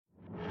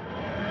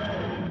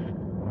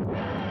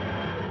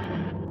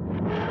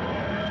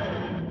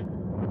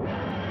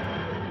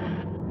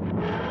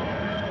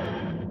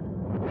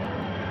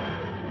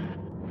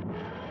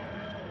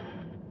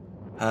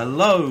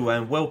Hello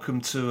and welcome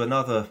to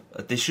another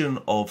edition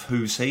of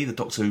Who's He, the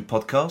Doctor Who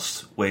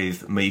podcast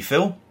with me,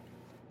 Phil.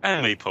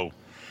 And me, Paul.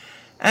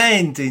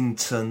 And in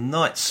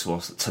tonight's,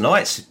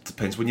 it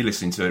depends when you're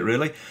listening to it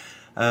really,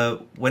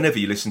 whenever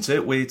you listen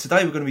to it,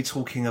 today we're going to be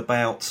talking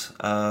about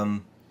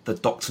the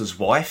Doctor's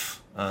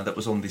wife that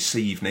was on this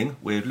evening.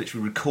 We're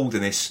literally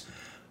recording this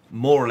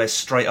more or less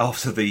straight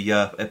after the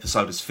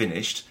episode has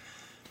finished,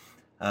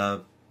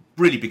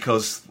 really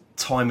because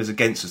time is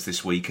against us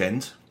this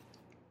weekend.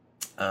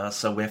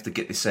 So we have to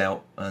get this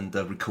out and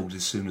record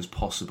as soon as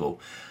possible.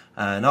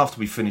 And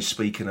after we finish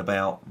speaking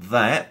about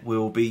that,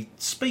 we'll be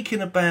speaking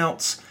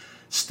about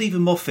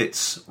Steven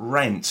Moffat's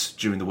rant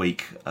during the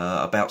week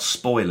about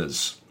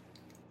spoilers,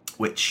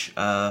 which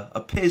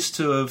appears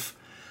to have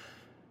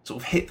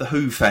sort of hit the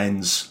Who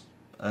fans,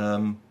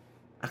 how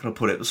can I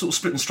put it, sort of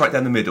split them straight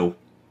down the middle,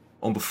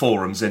 on the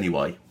forums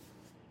anyway.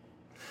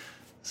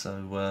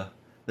 So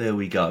there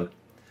we go.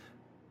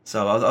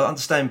 So I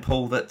understand,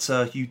 Paul,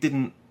 that you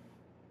didn't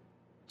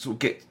sort of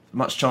get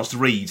much chance to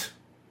read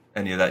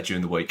any of that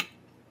during the week.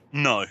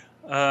 No,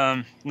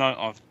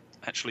 I've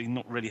actually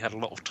not really had a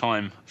lot of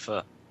time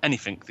for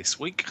anything this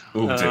week.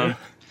 Oh dear.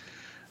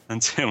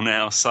 Until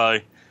now, so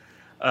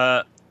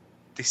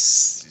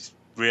this is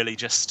really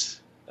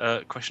just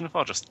a question of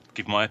I'll just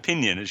give my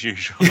opinion as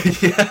usual.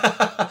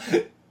 Yeah.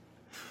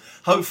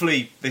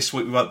 Hopefully this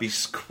week we won't be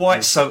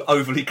quite so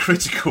overly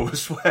critical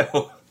as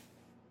well.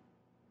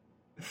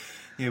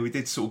 Yeah, we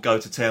did sort of go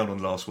to town on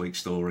last week's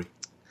story.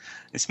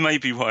 It's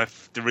maybe why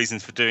the reason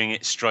for doing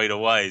it straight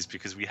away is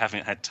because we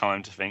haven't had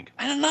time to think,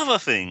 and another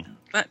thing,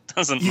 that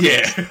doesn't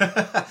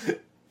Yeah.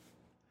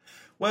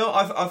 Well,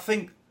 I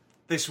think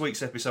this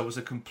week's episode was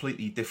a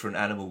completely different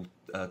animal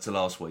to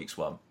last week's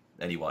one,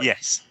 anyway.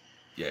 Yes.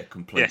 Yeah,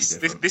 completely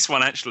different. This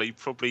one actually,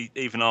 probably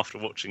even after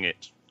watching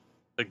it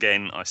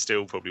again, I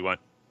still probably won't,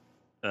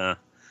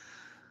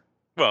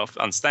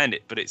 understand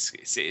it, but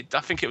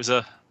I think it was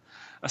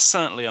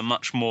certainly a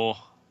much more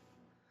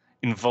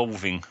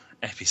involving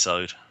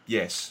episode.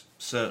 Yes,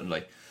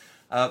 certainly.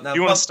 Now,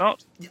 you want to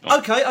start?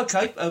 Okay.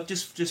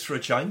 Just for a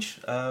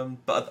change.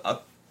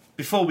 But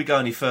before we go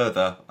any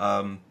further,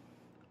 I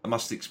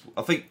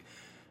think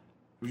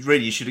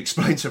really you should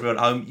explain to everyone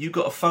at home. You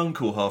got a phone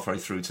call halfway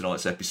through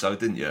tonight's episode,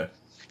 didn't you?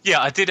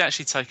 Yeah, I did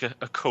actually take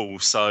a call.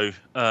 So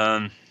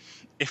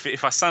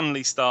if I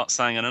suddenly start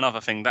saying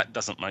another thing that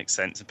doesn't make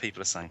sense, and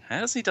people are saying,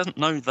 "How does he doesn't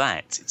know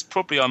that?" It's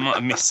probably I might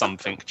have missed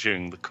something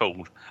during the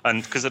call,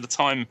 and because at the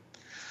time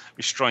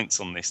restraints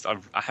on this, I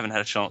haven't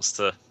had a chance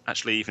to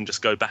actually even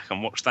just go back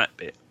and watch that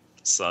bit.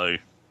 So,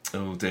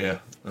 oh dear.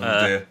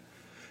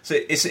 So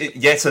it's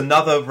yet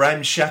another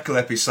ramshackle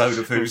episode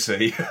of Who's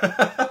He.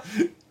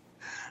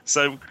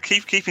 So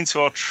keeping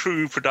to our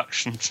true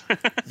production,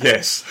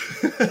 yes,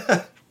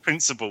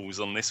 principles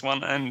on this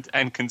one,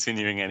 and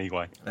continuing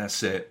anyway.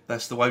 That's it.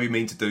 That's the way we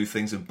mean to do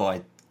things, and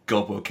by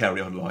God, we'll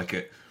carry on like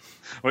it.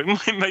 Well,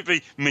 it may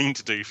be mean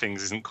to do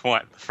things isn't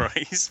quite the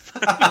phrase.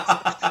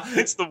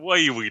 It's the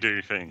way we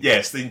do things.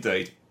 Yes,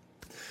 indeed.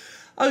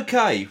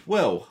 Okay,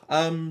 well,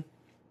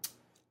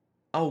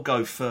 I'll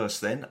go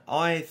first then.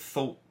 I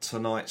thought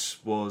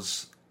tonight's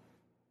was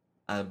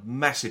a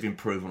massive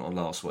improvement on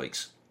last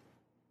week's.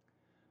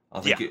 I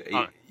think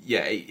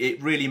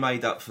it really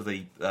made up for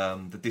the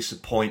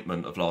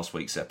disappointment of last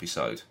week's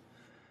episode.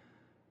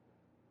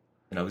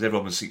 You know, because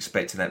everyone was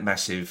expecting that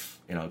massive,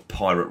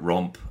 pirate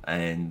romp,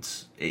 and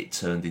it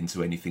turned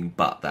into anything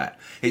but that.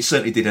 It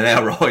certainly did in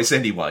our eyes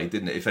anyway,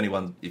 didn't it?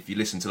 If you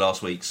listened to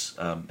last week's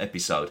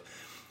episode,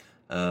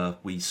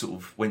 we sort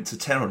of went to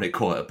town on it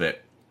quite a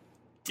bit.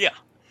 Yeah.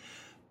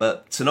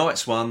 But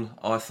tonight's one,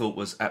 I thought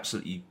was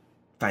absolutely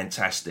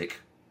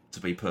fantastic,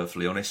 to be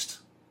perfectly honest.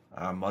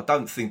 I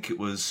don't think it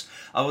was...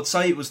 I would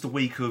say it was a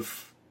week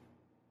of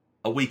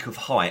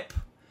hype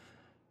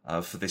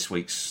for this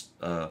week's,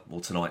 or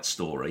tonight's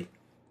story.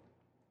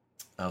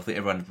 I think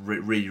everyone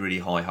had really, really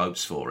high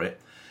hopes for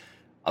it.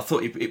 I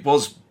thought it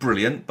was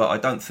brilliant, but I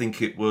don't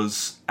think it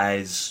was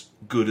as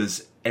good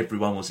as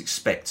everyone was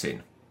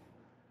expecting.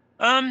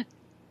 Yeah,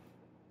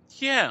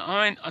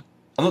 I'm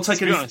not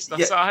taking. To be honest,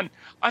 I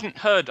hadn't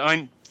heard.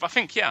 I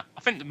think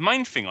the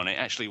main thing on it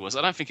actually was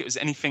I don't think it was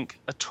anything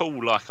at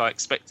all like I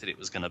expected it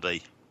was going to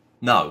be.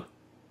 No.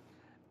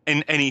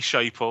 In any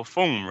shape or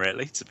form,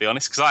 really. To be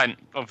honest, because I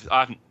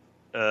haven't,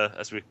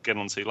 as we get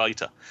on to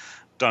later,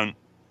 don't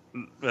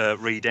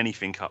read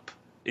anything up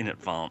in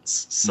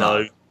advance.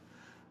 So,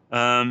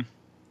 no.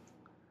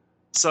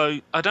 So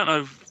I don't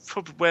know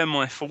probably where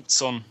my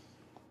thoughts on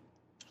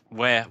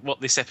what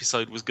this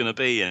episode was going to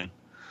be and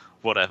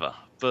whatever,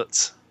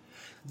 but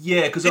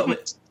yeah, because I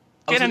didn't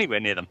get anywhere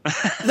near them.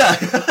 No.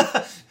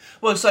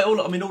 Well, so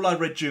all I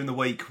read during the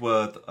week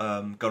were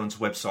gone onto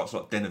websites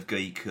like Den of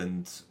Geek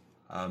and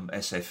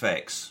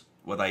SFX,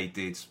 where they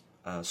did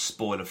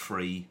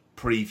spoiler-free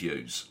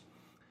previews.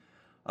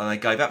 And they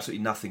gave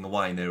absolutely nothing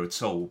away in there at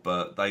all,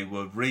 but they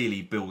were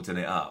really building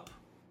it up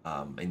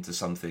into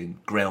something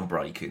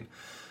groundbreaking.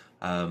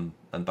 And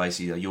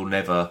basically, you'll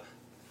never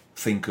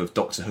think of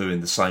Doctor Who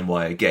in the same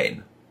way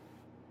again.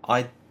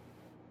 I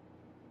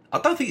I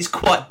don't think it's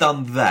quite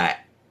done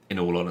that, in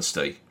all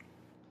honesty.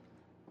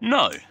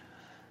 No.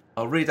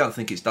 I really don't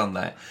think it's done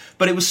that.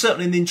 But it was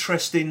certainly an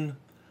interesting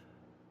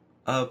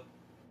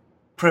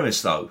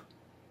premise, though.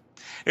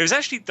 It was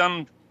actually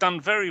done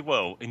very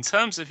well in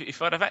terms of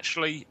if I'd have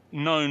actually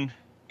known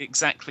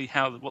exactly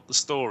what the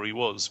story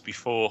was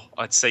before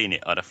I'd seen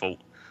it, I'd have thought,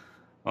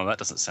 "Oh, that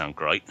doesn't sound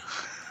great."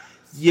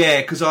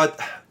 Yeah, because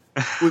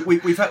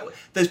we've had,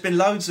 there's been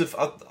loads of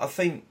I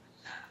think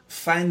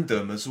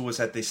fandom has always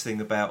had this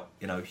thing about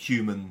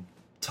human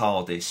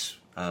TARDIS.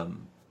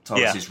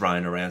 TARDIS is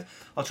running around.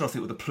 I'm trying to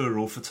think with the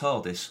plural for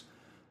TARDIS.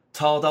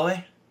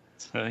 TARDI?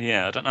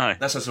 Yeah, I don't know.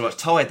 That's not so much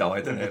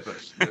tie-dye, doesn't it?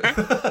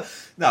 But,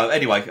 no,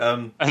 anyway.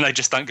 And they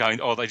just don't go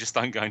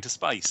into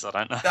space. I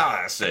don't know.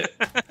 That's it.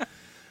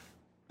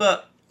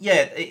 But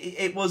yeah,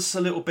 it was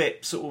a little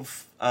bit sort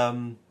of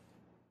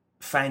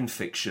fan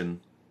fiction,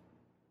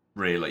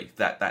 really.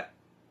 That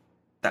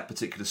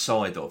particular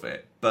side of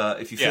it.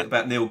 But if you think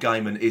about Neil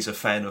Gaiman is a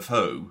fan of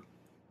Who,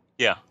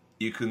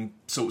 you can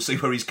sort of see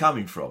where he's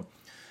coming from.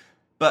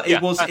 But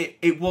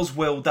it was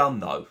well done,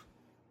 though.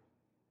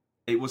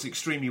 It was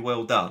extremely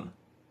well done.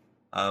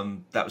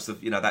 That was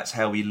that's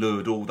how he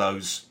lured all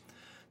those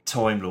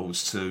Time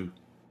Lords to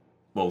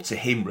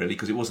him, really,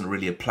 because it wasn't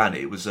really a planet;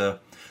 it was a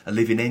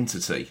living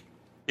entity.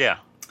 Yeah.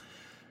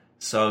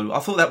 So I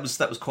thought that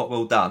was quite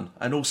well done,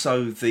 and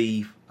also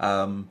the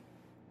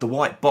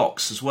white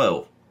box as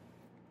well,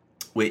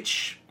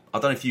 which I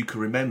don't know if you can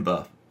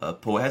remember,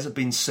 Paul. It hasn't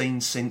been seen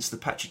since the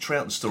Patrick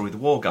Troughton story, The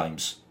War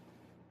Games.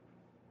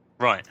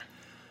 Right.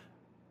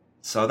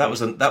 So that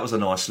was a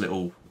nice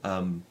little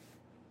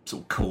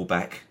sort of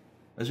callback.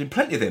 There's been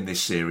plenty of them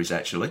this series,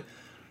 actually.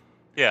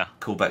 Yeah.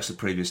 Callbacks to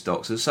previous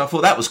Doctors. So I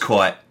thought that was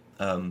quite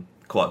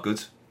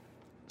good.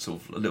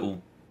 Sort of a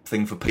little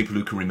thing for people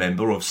who can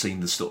remember or have seen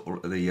the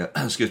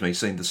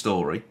seen the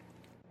story.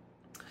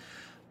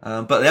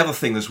 But the other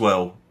thing as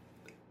well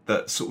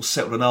that sort of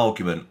settled an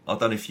argument. I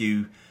don't know if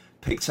you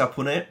picked up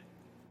on it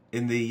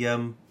in the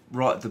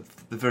right at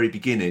the very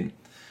beginning,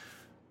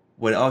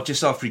 when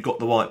just after he got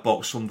the white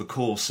box from the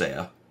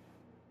Corsair.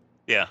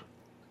 Yeah.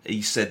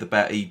 He said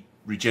about he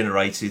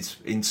regenerated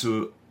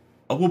into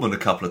a woman a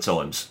couple of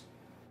times.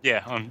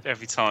 Yeah,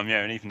 every time,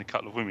 and even a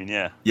couple of women,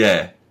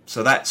 Yeah,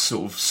 so that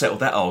sort of settled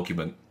that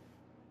argument.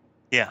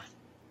 Yeah.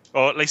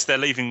 Or at least they're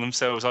leaving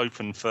themselves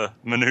open for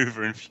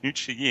manoeuvre in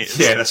future years.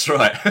 Yeah, that's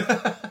right.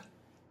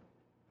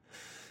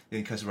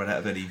 In case I run out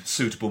of any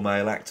suitable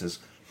male actors.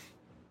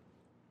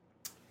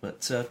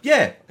 But, I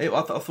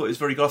thought it was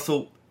very good. I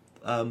thought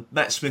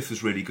Matt Smith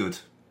was really good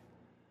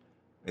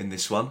in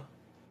this one.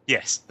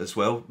 Yes. As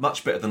well.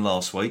 Much better than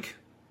last week.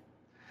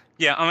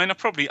 Yeah, I mean, I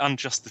probably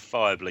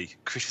unjustifiably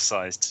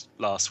criticised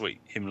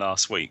him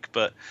last week,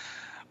 but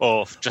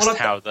how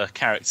the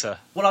character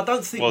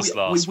was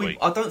last week.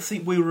 I don't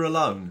think we were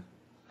alone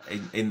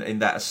in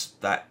that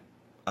sort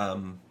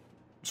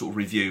of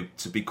review,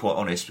 to be quite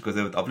honest, because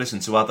I've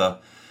listened to other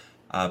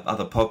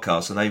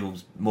podcasts and they've all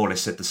more or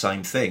less said the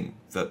same thing,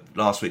 that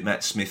last week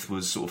Matt Smith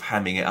was sort of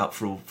hamming it up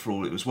for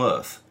all it was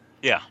worth.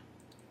 Yeah.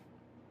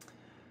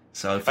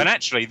 So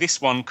actually,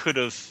 this one could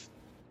have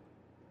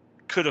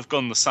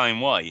gone the same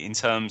way in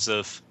terms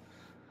of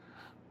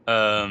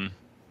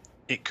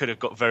it could have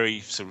got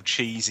very sort of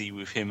cheesy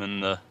with him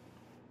and the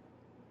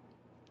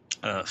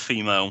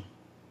female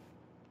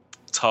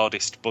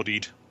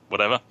TARDIS-bodied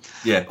whatever.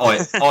 Yeah,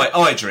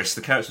 Idris.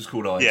 The character was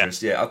called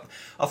Idris. Yeah,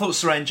 I thought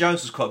Saran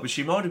Jones was quite, but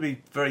she might have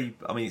been very.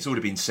 I mean, it's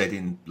already been said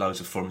in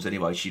loads of forums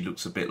anyway. She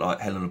looks a bit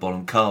like Helena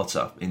Bonham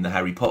Carter in the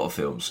Harry Potter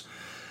films.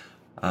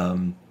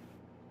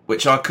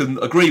 Which I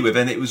couldn't agree with,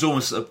 and it was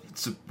almost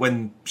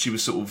when she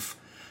was sort of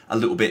a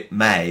little bit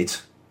mad,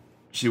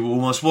 she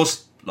almost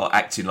was like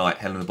acting like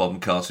Helena Bonham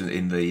Carter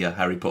in the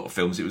Harry Potter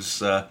films. It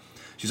was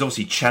she's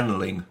obviously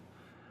channeling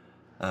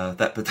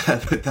that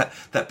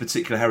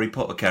particular Harry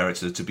Potter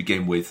character to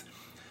begin with,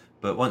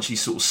 but once she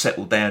sort of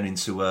settled down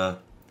into or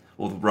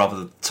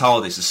rather the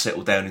TARDIS has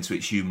settled down into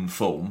its human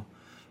form.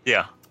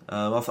 Yeah,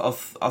 I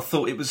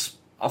thought it was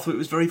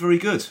very, very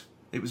good.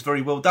 It was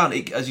very well done.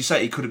 As you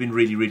say, it could have been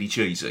really, really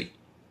cheesy.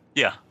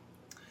 Yeah.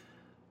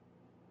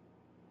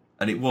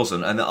 And it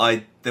wasn't, and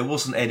there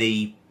wasn't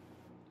any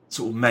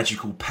sort of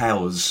magical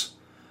powers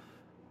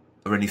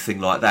or anything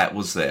like that,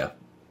 was there?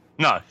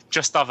 No,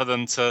 just other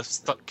than to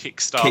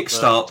kickstart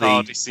the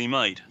TARDIS he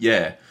made.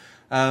 Yeah.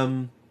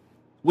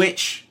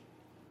 Which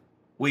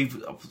we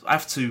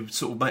have to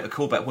sort of make a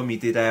callback when we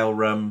did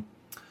our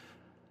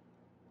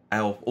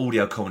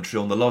audio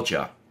commentary on the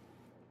Lodger.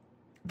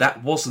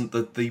 That wasn't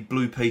the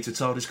Blue Peter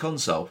TARDIS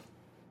console.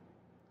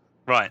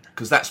 Right.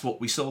 Because that's what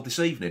we saw this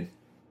evening.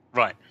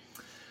 Right.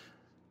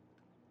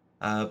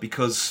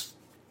 Because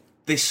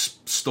this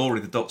story,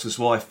 The Doctor's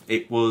Wife,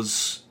 it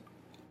was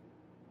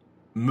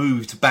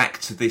moved back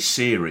to this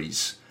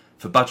series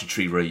for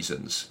budgetary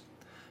reasons,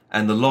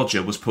 and the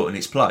Lodger was put in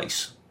its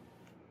place.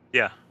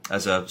 Yeah.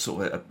 As a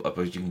sort of,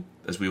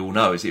 as we all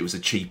know, it was a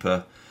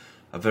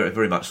very,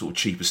 very much sort of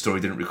cheaper story.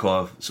 Didn't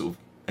require sort of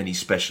any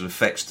special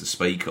effects to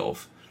speak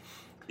of.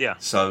 Yeah.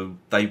 So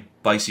they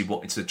basically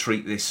wanted to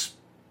treat this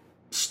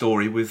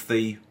story with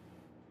the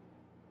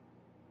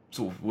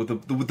sort of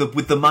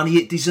with the money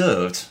it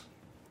deserved.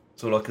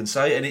 That's all I can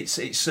say, and it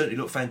certainly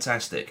looked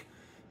fantastic.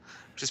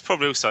 Which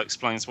probably also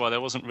explains why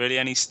there wasn't really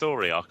any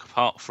story arc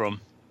apart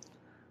from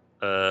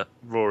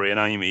Rory and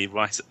Amy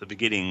right at the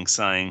beginning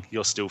saying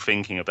you're still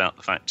thinking about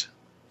the fact.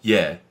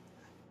 Yeah,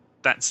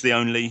 that's the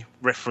only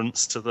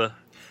reference to the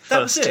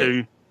first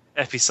two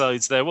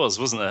episodes there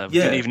wasn't there? We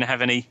didn't even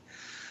have any.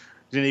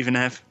 Didn't even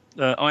have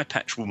Eye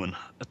Patch Woman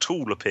at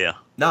all appear.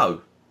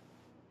 No,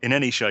 in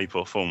any shape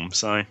or form.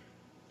 So,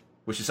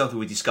 which is something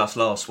we discussed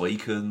last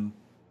week, and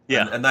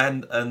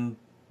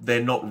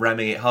they're not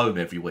ramming it home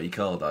every week,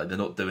 are they? They're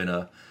not doing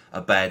a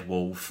Bad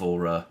Wolf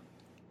or a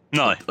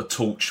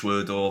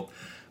Torchwood or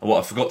what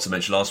I forgot to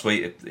mention last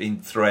week.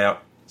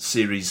 Throughout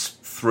series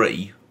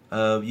 3,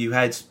 you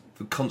had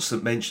the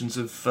constant mentions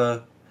of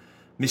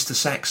Mr.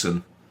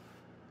 Saxon.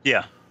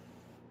 Yeah.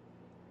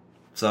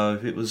 So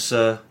it was,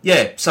 So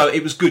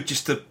it was good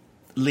just to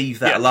leave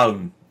that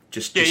alone.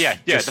 Just the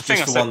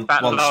thing I said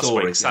about last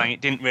story, week, saying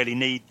it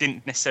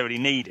didn't necessarily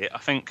need it. I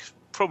think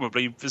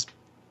probably was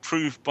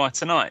proved by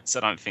tonight. So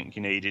I don't think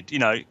you needed,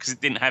 because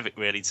it didn't have it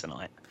really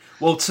tonight.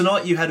 Well,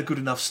 tonight you had a good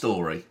enough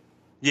story.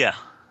 Yeah.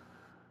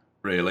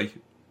 Really,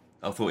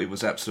 I thought it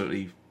was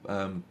absolutely,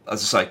 as I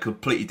say,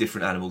 completely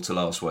different animal to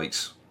last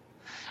week's.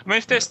 I mean,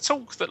 if there's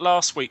talk that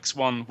last week's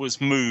one was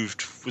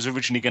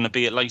originally going to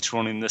be later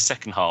on in the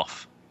second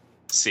half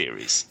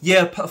series.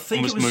 Yeah, I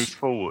think it was moved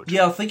forward.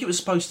 Yeah, I think it was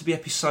supposed to be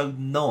episode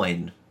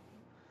 9.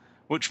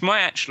 Which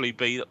might actually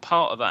be that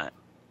part of that.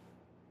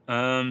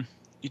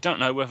 You don't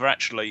know whether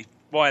actually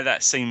why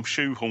that seemed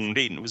shoehorned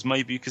in was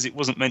maybe because it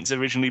wasn't meant to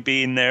originally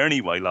be in there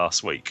anyway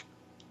last week.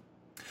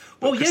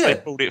 Well, because they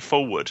pulled it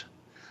forward,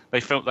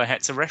 they felt they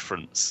had to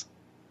reference.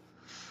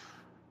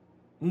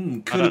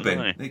 Could have been.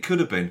 Know. It could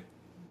have been.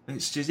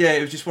 It's just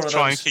it was just one of those.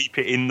 Try and keep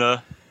it in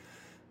the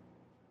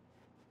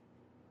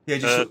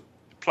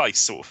place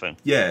sort of thing.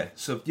 Yeah,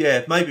 so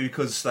maybe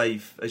because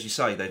they've, as you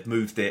say, they've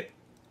moved it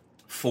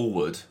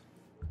forward.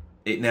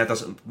 It now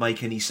doesn't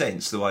make any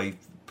sense the way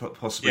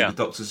possibly the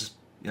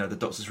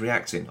doctor's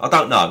reacting. I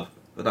don't know.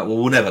 Well,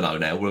 we'll never know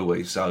now, will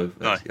we? So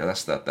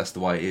that's the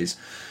way it is.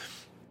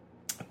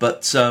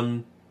 But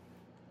I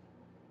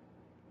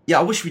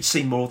wish we'd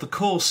seen more of the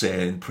Corsair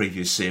in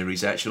previous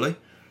series. Actually,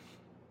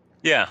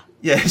 yeah,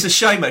 it's a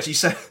shame. Actually,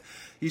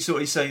 he's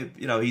saying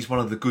he's one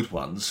of the good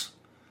ones.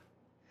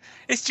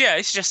 It's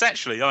just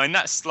actually. I mean,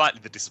 that's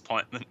slightly the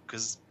disappointment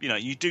because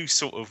you do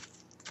sort of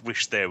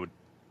wish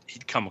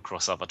he'd come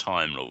across other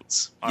Time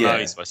Lords. I know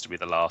he's supposed to be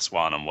the last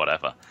one and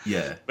whatever.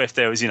 Yeah, but if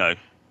there was,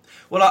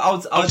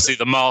 well, obviously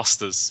the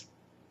Masters.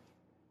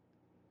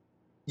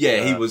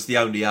 Yeah, he was the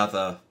only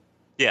other.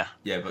 Yeah,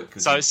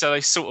 but so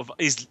they sort of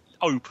is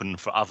open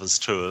for others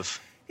to have.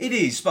 It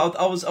is, but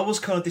I was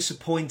kind of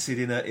disappointed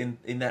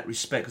in that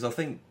respect because I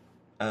think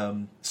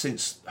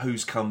since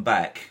Who's come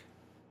back,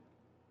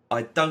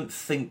 I don't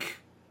think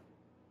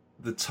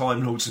the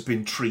Time Lords have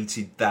been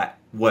treated that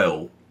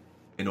well.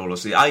 In all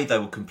honesty, they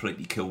were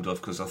completely killed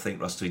off because I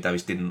think Russell T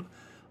Davies didn't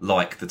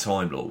like the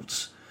Time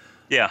Lords.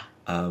 Yeah.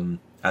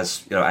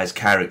 As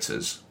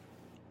characters,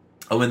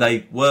 and when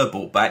they were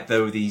brought back,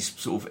 there were these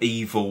sort of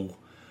evil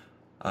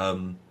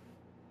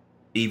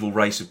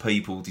race of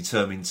people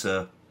determined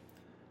to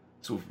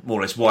sort of more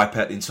or less wipe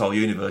out the entire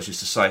universe just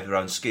to save their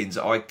own skins.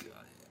 Mind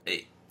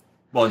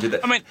you,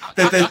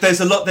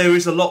 there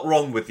is a lot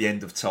wrong with the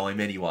End of Time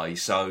anyway.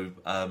 So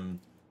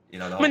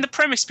the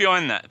premise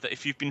behind that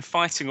if you've been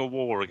fighting a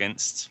war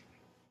against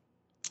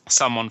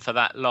someone for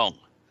that long,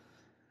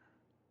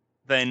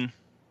 then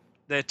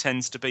there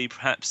tends to be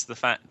perhaps the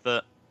fact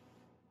that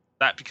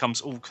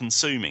becomes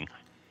all-consuming.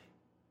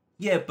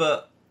 Yeah,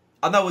 but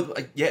I know,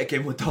 yet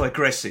again, we're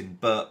digressing,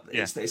 but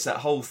it's that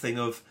whole thing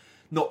of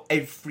not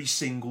every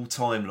single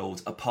Time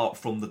Lord, apart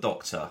from the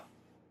Doctor,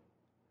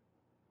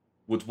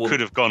 could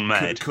have gone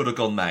mad. Could have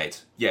gone mad.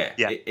 Yeah.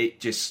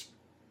 It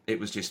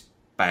was just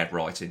bad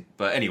writing.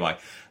 But anyway,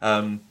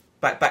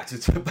 back to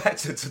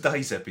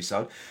today's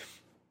episode.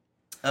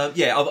 I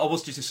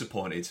was just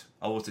disappointed.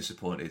 I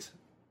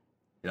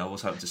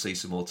was hoping to see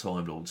some more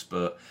Time Lords,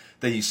 but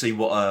then you see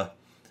what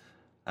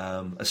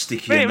a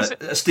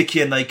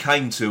sticky end they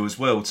came to as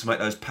well to make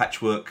those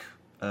patchwork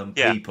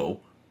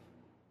people.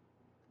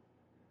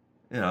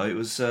 It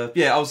was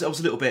I was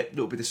a little bit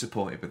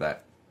disappointed with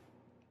that,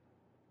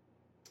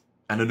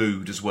 and an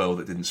Ood as well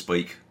that didn't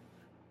speak.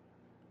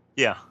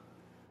 Yeah,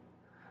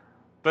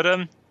 but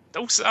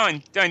also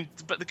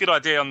but the good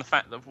idea on the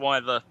fact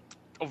that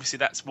obviously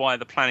that's why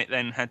the planet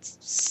then had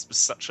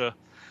such a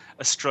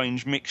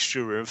strange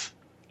mixture of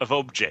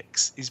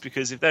objects is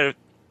because if their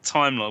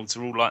Time Lords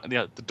are all like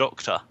the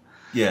Doctor,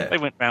 they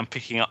went around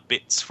picking up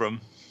bits from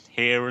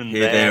here,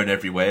 there, and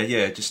everywhere.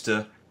 Yeah, just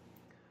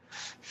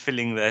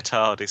filling their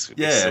TARDIS with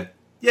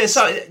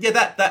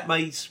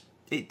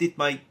it did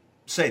make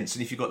sense.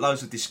 And if you've got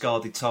loads of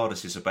discarded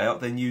TARDISes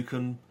about, then you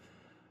can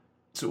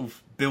sort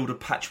of build a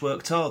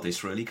patchwork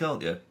TARDIS, really,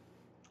 can't you?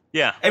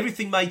 Yeah,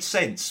 everything made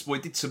sense. Well,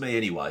 it did to me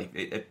anyway.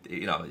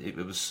 It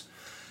was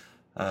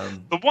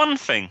the one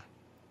thing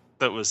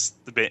that was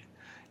the bit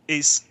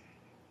is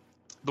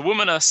the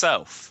woman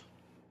herself.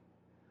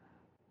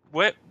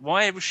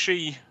 Why was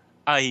she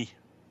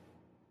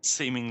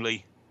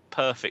seemingly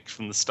perfect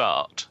from the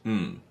start?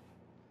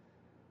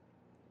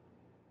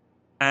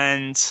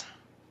 And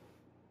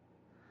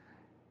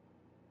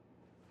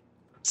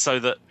so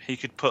that he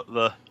could put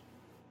the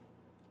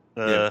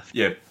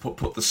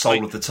put the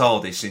soul of the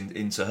TARDIS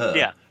into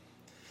her.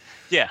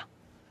 Yeah.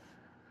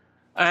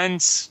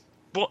 And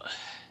what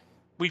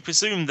we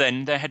presume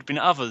then there had been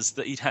others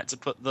that he'd had to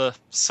put the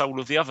soul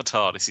of the other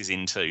TARDISes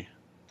into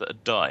that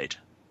had died.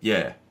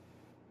 Yeah.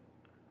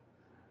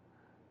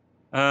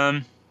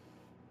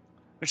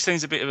 Which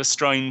seems a bit of a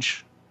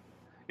strange...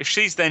 If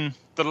she's then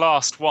the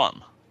last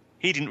one,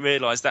 he didn't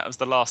realise that was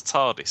the last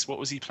TARDIS. What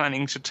was he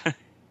planning to do?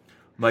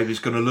 Maybe he's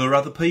going to lure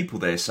other people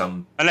there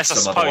Unless I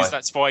suppose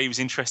that's why he was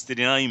interested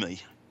in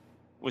Amy.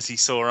 Was he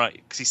saw right?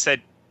 Because he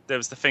said there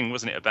was the thing,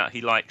 wasn't it, about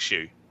he likes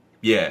you.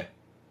 Yeah.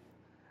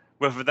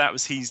 Whether that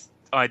was his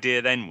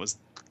idea then was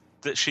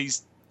that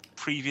she's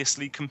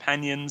previously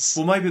companions.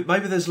 Well,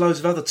 maybe there's loads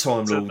of other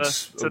Time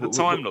Lords. The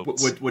Time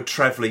Lords. We're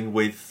travelling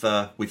with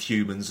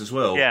humans as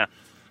well. Yeah.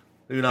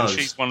 Who knows? And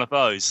she's one of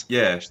those.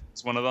 Yeah.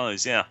 She's one of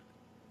those, yeah.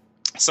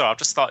 So I've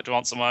just started to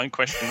answer my own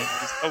question.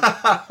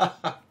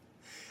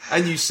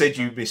 And you said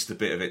you missed a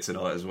bit of it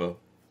tonight as well.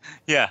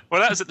 Yeah.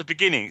 Well, that was at the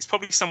beginning. It's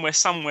probably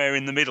somewhere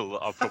in the middle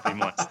that I probably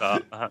might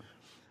start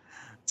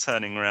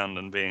turning around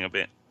and being a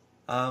bit...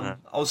 I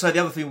would say the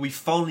other thing, we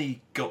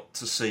finally got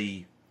to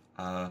see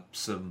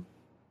some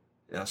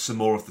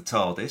more of the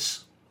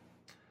TARDIS.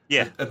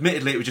 Yeah.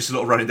 Admittedly, it was just a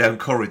lot of running down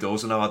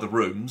corridors and no other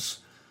rooms,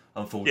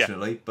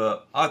 unfortunately. Yeah.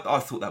 But I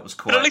thought that was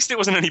quite... But at least it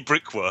wasn't any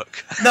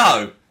brickwork.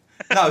 No.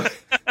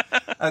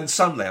 And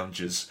sun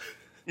loungers.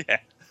 Yeah.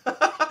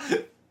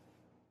 I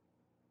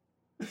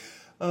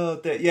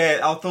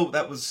thought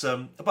that was...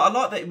 but I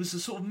like that it was a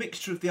sort of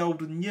mixture of the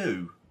old and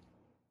new.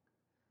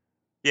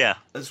 Yeah.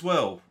 As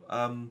well.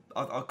 I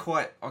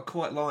quite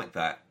like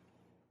that.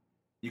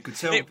 You could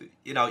tell,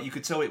 you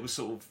could tell it was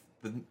sort of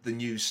the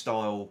new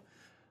style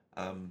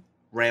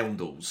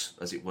roundels,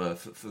 as it were,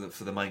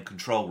 for the main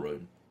control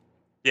room.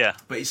 Yeah.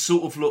 But it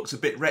sort of looked a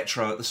bit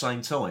retro at the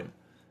same time.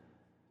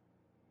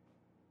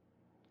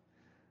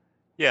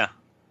 Yeah.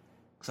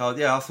 So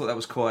yeah, I thought that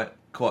was quite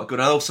good.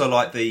 I also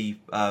like the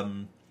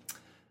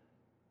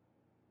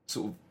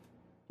sort of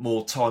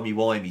more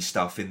timey-wimey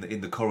stuff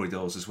in the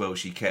corridors as well.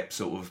 She kept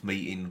sort of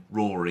meeting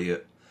Rory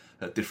at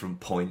different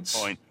points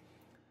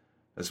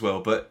as well.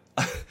 But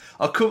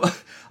I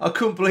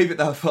couldn't believe it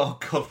though. Oh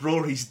God,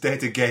 Rory's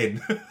dead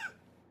again.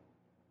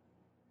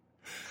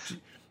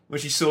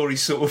 When she saw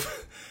his sort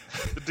of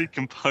the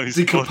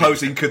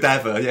decomposing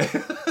cadaver, yeah.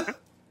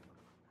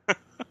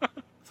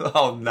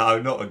 Oh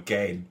no, not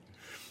again.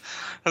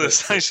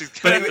 She's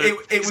going to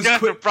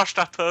have brushed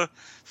up her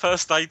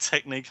first aid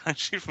technique,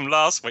 actually, from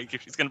last week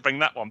if she's going to bring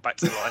that one back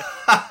to life.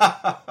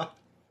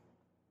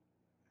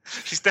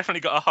 She's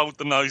definitely got to hold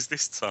the nose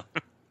this time.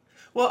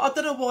 Well, I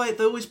don't know why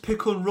they always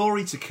pick on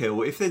Rory to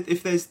kill. If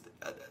there's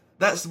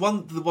that's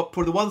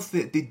probably the one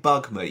thing that did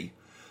bug me.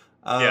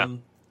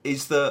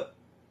 Is that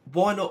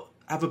why not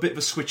have a bit of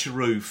a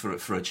switcheroo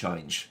for a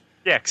change?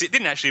 Yeah, because it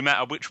didn't actually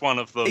matter which one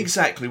of them.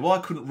 Exactly. Why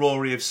couldn't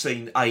Rory have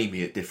seen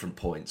Amy at different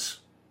points?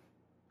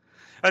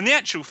 And the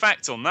actual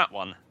fact on that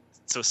one,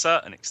 to a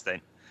certain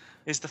extent,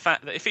 is the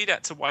fact that if he'd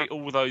had to wait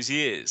all those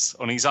years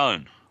on his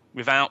own,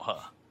 without her,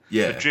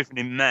 had driven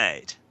him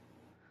mad,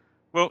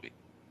 well,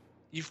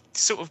 you've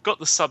sort of got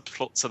the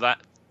subplot to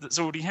that's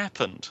already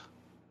happened.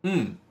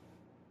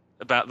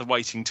 About the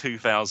waiting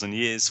 2,000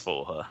 years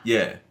for her.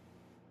 Yeah.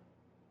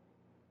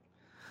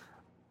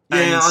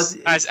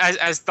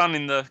 As done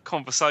in the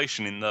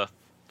conversation in the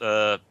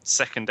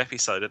second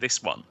episode of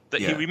this one,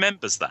 that he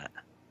remembers that.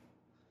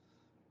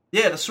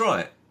 Yeah, that's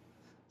right.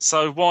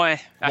 So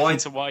why having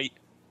to wait?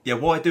 Yeah,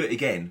 why do it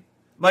again?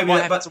 Maybe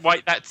having to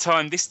wait that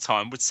time this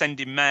time would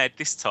send him mad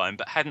this time,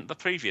 but hadn't the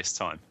previous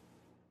time?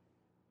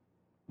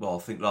 Well, I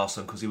think last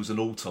time because he was an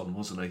Auton,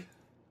 wasn't he?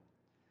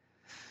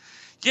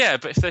 Yeah,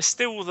 but if there's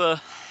still but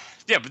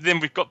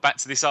then we've got back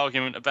to this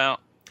argument about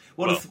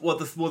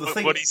the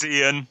thing. What is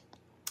he and?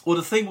 Well,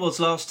 the thing was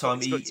last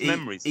time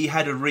he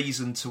had a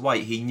reason to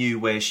wait. He knew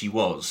where she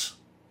was.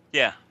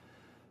 Yeah.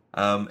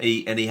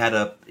 He had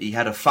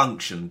a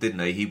function, didn't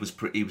he? He was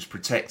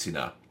protecting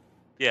her.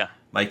 Yeah.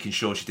 Making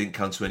sure she didn't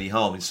come to any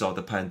harm inside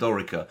the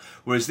Pandorica.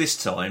 Whereas this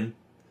time,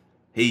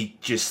 he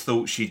just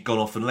thought she'd gone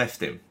off and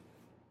left him.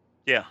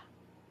 Yeah.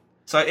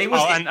 So it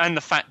was. And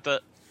the fact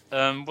that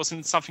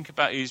wasn't something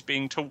about he was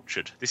being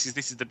tortured. This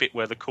is the bit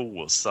where the call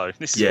was. So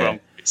this is where I'm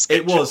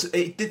it was.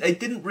 It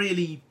didn't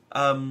really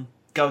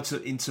go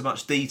into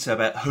much detail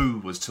about who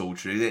was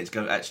tortured. It didn't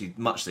go actually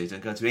much detail.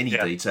 Didn't go into any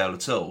detail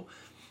at all.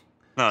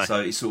 No. So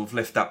it's sort of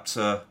left up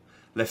to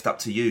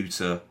you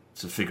to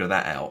figure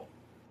that out.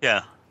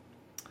 Yeah.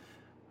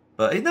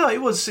 But no,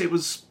 it was.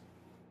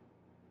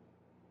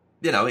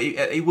 You know,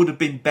 it would have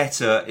been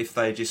better if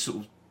they just sort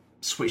of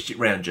switched it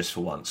round just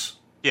for once.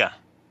 Yeah.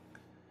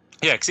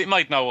 Yeah, because it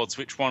made no odds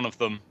which one of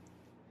them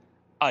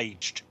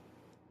aged.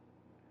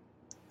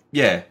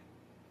 Yeah.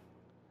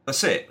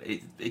 That's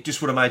it. It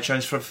just would have made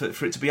sense for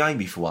it to be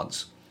Amy for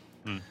once.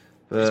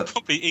 It's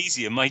probably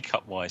easier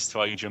makeup-wise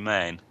to age a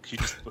man. You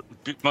just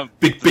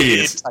big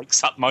beard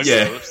takes up most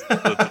of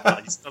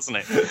the face, doesn't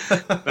it?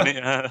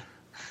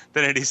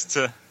 Than it is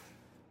to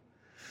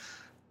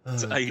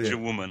age a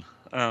woman.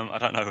 I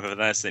don't know whether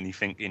there's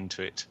anything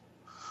into it.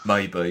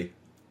 Maybe.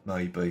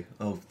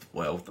 Oh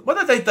well.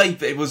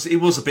 It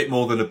was a bit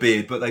more than a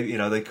beard, but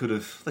they could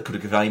have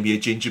given Amy a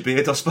ginger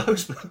beard, I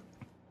suppose.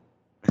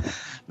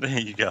 There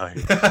you go.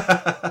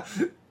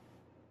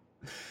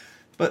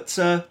 But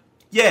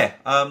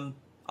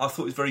I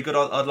thought it was very good.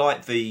 I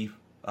liked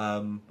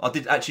I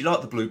did actually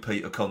like the Blue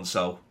Peter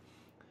console.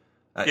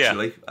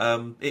 Actually,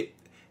 it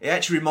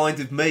actually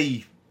reminded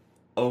me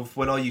of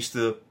when I used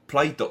to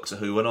play Doctor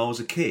Who when I was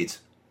a kid,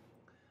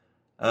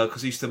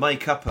 because I used to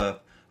make up a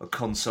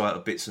console out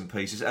of bits and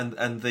pieces,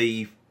 and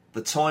the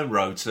time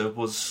rotor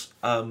was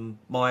I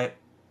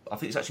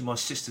think it's actually my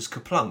sister's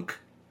Kaplunk,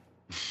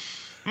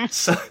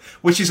 so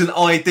which is an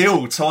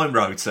ideal time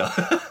rotor.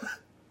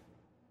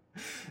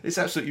 It's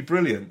absolutely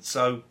brilliant.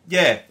 So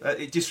yeah,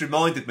 it just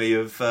reminded me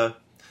of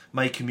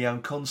making my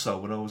own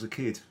console when I was a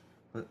kid.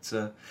 But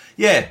so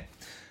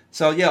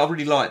I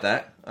really like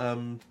that.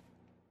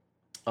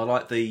 I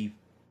like the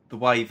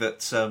way that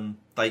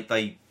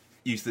they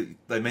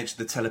mentioned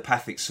the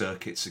telepathic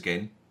circuits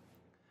again.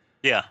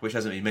 Yeah, which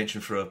hasn't been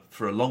mentioned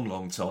for a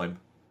long time.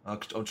 I'm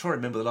trying to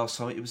remember the last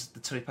time it was the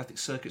telepathic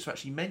circuits were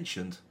actually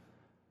mentioned.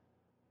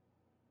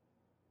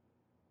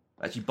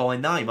 Actually, by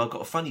name, I've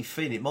got a funny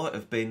feeling it might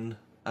have been.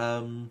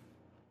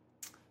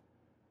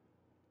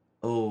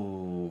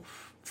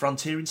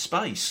 Frontier in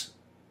Space.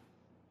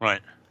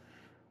 Right.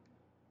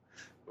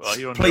 Well,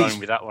 you're on your own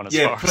with that one.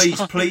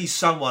 Please,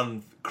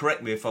 someone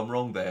correct me if I'm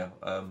wrong there.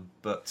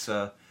 But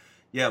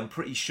I'm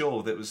pretty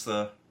sure that was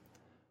the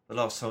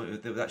last time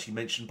it was actually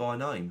mentioned by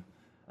name.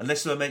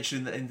 Unless they were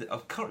mentioned I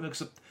can't remember.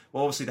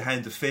 Obviously, The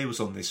Hand of Fear was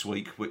on this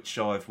week, which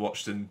I've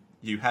watched, and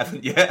you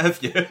haven't yet,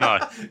 have you? No.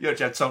 You haven't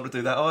had time to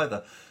do that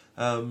either.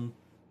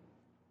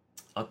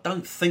 I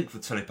don't think the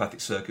telepathic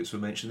circuits were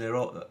mentioned there,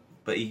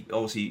 but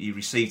he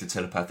received a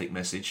telepathic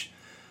message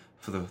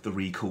for the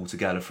recall to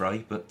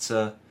Gallifrey. But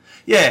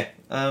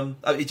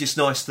it's just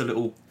nice, the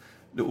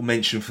little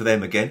mention for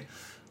them again.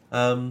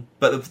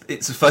 But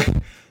it's a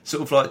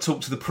sort of like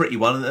talk to the pretty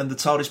one, and the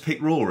TARDIS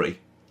picked Rory.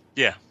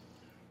 Yeah.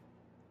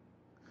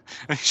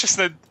 It's just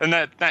that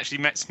actually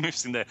Matt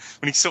Smith's in there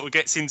when he sort of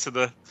gets into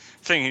the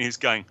thing and he's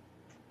going,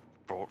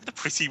 the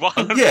pretty one,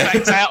 and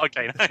backs out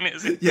again.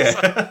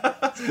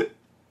 Yeah.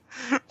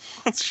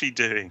 What's she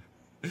doing?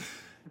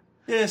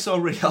 Yeah, so I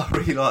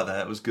really like that.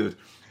 It was good.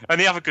 And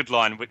the other good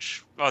line,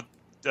 which was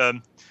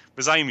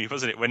Amy,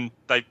 wasn't it, when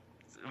they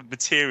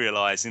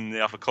materialise in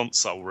the other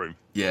console room?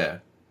 Yeah.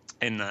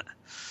 In that,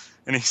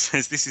 and he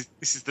says, "This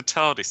is the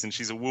TARDIS, and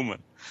she's a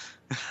woman."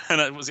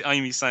 And was it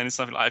Amy saying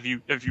something like,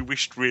 "Have you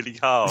wished really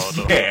hard?"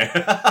 Or...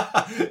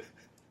 Yeah.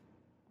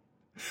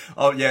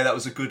 Oh yeah, that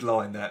was a good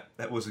line.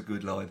 That was a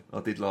good line. I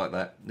did like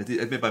that.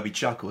 It made me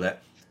chuckle.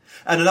 That,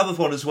 and another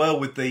one as well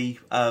with the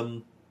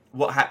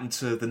what happened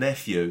to the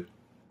nephew,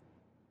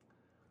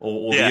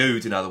 or the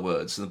Ood, in other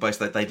words. And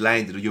basically they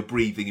landed. You're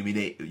breathing him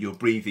in. You're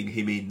breathing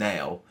him in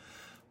now.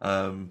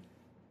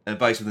 And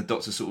basically the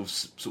Doctor sort of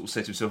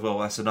said to himself, "Well,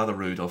 that's another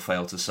Ood I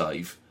failed to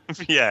save."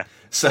 Yeah.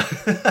 So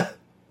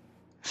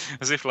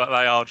as if like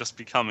they are just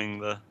becoming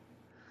the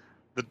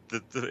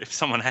if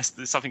something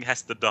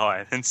has to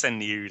die, then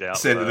send the Ood out.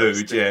 Send the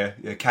Ood, yeah,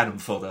 cannon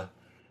fodder.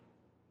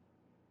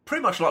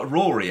 Pretty much like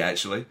Rory,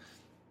 actually.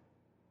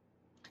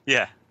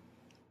 Yeah.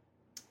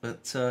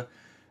 But and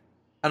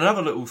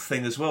another little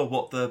thing as well,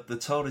 what the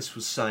TARDIS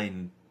was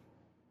saying,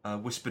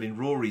 whispered in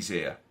Rory's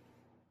ear.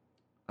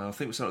 I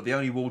think it was like, the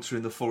only water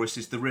in the forest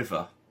is the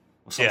river,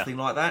 or something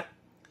like that.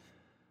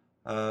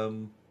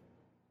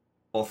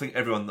 I think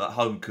everyone at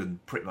home can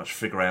pretty much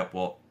figure out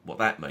what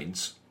that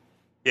means.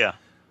 Yeah.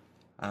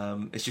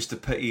 It's just a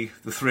pity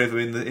the three of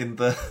them in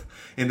the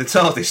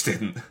TARDIS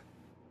didn't.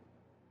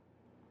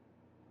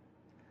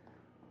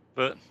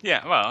 But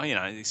yeah, well,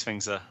 these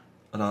things are.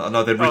 I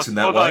know they're written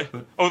that way.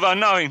 But... Although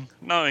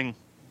knowing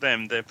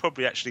them, there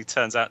probably actually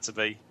turns out to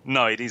be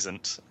no, it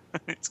isn't.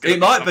 It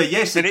might be,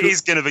 yes, and it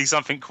is going to be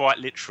something quite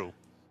literal.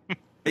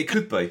 It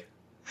could be.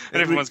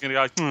 And everyone's going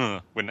to go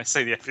when they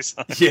see the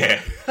episode.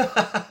 Yeah.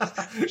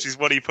 Which is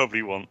what he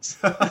probably wants.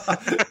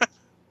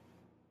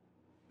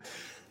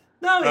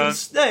 No, it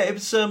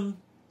was. I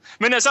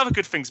mean, there's other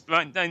good things.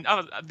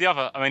 The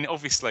other,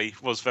 obviously,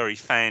 was very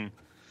fan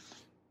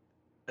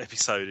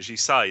episode, as you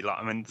say. Like,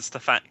 it's the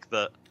fact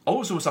that it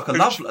was almost like a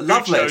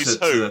love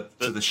letter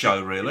to the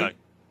show, really.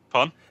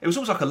 Pardon? It was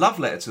almost like a love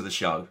letter to the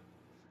show.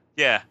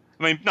 Yeah,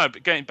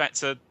 but going back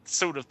to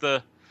sort of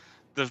the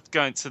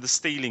going to the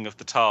stealing of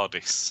the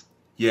TARDIS.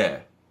 Yeah.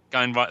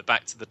 Going right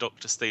back to the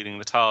Doctor stealing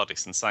the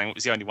TARDIS and saying it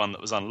was the only one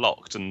that was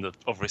unlocked, and the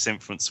obvious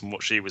inference from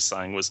what she was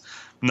saying was,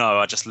 no,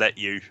 I just let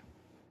you.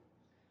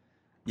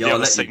 Yeah, the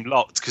others seemed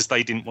locked because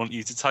they didn't want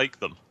you to take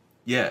them.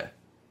 Yeah.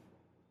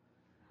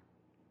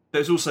 But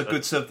it was also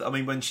good to,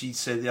 when she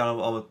said, I'm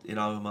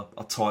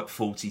a Type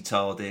 40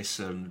 TARDIS,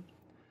 and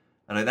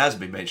and it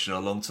hasn't been mentioned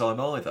in a long time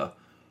either.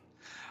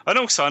 And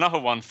also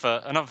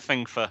another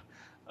thing for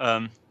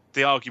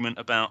the argument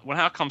about, well,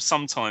 how come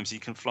sometimes you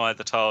can fly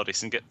the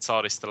TARDIS and get the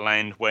TARDIS to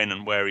land when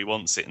and where he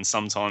wants it, and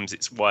sometimes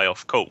it's way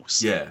off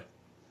course? Yeah.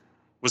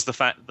 Was the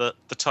fact that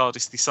the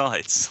TARDIS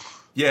decides.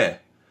 Yeah.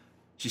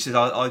 She said,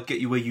 I'll get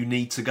you where you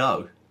need to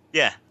go.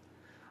 Yeah.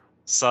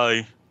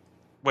 So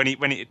when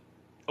it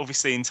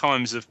obviously in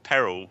times of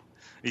peril,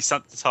 the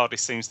TARDIS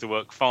seems to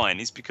work fine,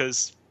 is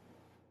because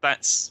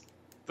that's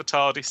the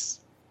TARDIS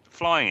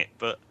flying it.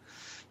 But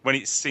when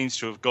it seems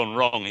to have gone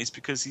wrong, it's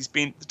because the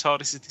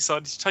TARDIS has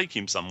decided to take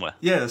him somewhere.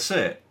 Yeah, that's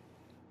it.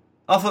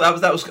 I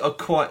thought that was a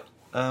quite.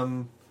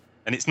 And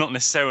it's not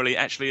necessarily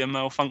actually a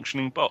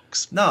malfunctioning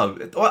box. No,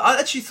 I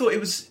actually thought it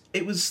was.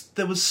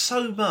 There was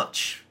so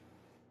much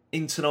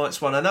in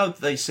tonight's one. I know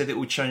they said it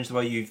will change the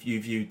way you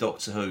view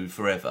Doctor Who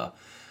forever.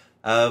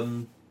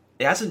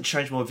 It hasn't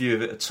changed my view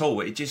of it at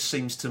all. It just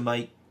seems to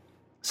make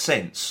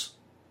sense.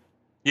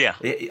 Yeah.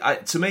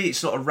 To me,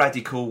 it's not a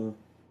radical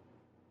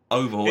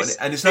overhaul,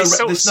 and it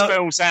sort of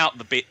spells out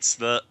the bits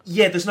that.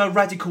 Yeah, there's no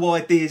radical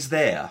ideas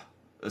there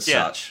as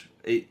such.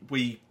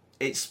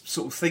 It's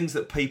sort of things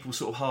that people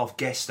sort of half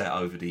guessed at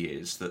over the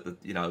years. That the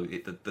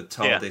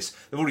TARDIS.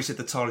 They've already said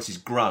the TARDIS is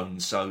grown,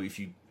 so it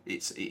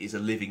is a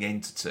living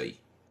entity.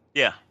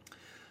 Yeah.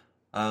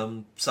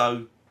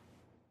 So,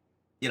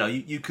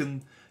 you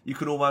can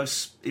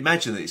almost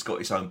imagine that it's got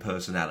its own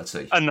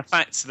personality. And the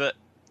fact that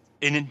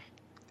in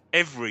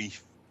every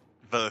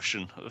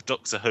version of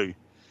Doctor Who,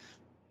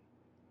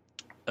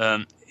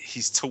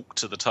 he's talked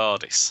to the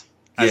TARDIS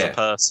as a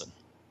person.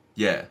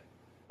 Yeah.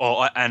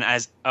 And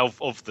as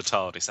of the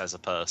TARDIS as a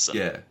person.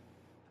 Yeah.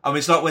 I mean,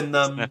 it's like when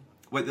the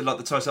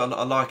TARDIS said,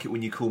 I like it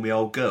when you call me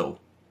old girl.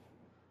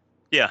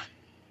 Yeah.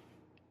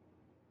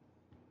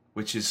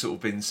 Which has sort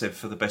of been said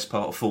for the best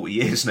part of 40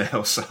 years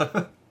now,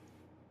 so...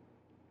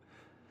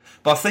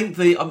 But I think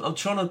I'm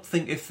trying to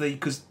think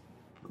because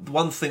the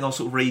one thing I was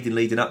sort of reading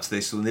leading up to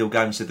this, Neil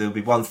Gaiman said there'll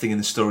be one thing in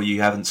the story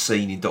you haven't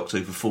seen in Doctor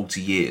Who for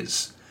 40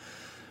 years,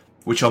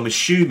 which I'm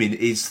assuming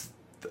is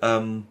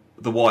the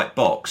white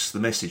box, the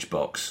message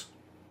box.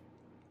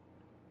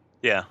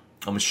 Yeah.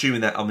 I'm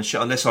assuming that,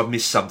 unless I've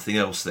missed something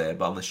else there,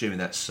 but I'm assuming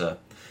that's,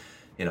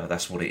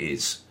 that's what it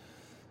is.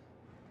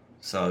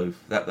 So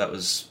that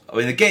was, I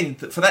mean, again,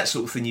 for that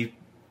sort of thing,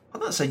 I'm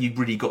not saying you've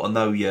really got to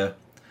know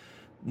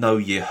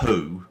your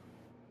Who,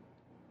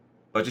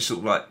 but just sort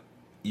of like,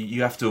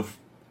 you have to have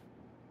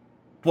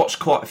watched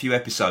quite a few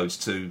episodes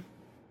to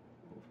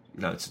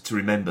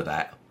remember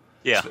that.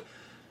 Yeah.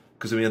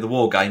 Because, I mean, the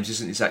War Games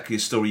isn't exactly a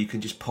story you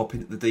can just pop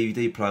into the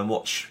DVD player and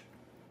watch.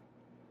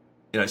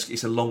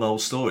 It's a long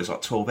old story. It's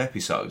like 12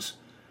 episodes.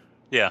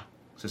 Yeah.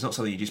 So it's not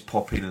something you just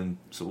pop in and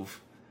sort of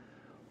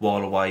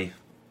while away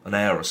an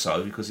hour or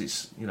so, because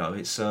it's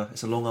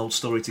a long old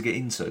story to get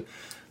into.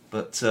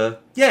 But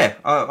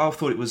I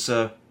thought it was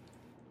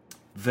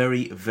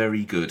very,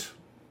 very good.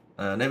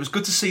 And it was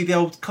good to see the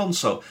old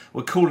console.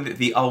 We're calling it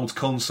the old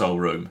console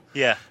room.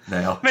 Yeah.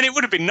 Now, I mean, it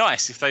would have been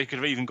nice if they could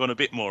have even gone a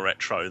bit more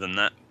retro than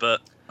that,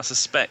 but I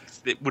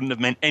suspect it wouldn't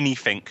have meant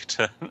anything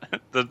to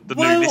the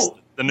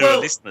newer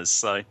listeners.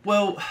 So,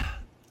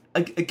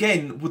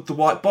 again, would the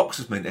white box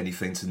have meant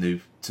anything to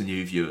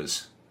new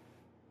viewers?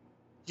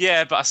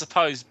 Yeah, but I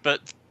suppose,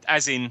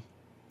 as in,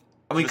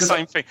 I mean, the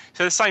same thing.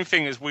 So the same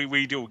thing as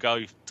we'd all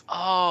go,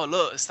 oh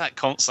look, it's that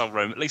console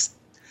room. At least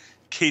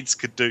kids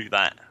could do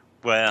that.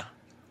 Where,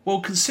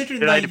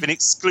 considering they'd have been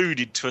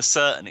excluded to a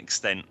certain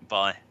extent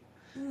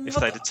if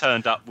they'd have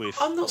turned up with.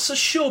 I'm not so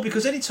sure,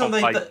 because anytime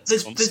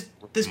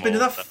there's been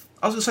enough.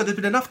 I was going to say there's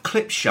been enough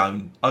clips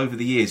shown over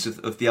the years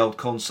of the old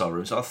console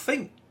rooms. I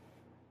think,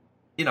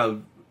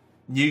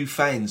 new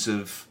fans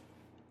have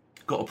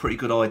got a pretty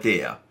good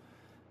idea.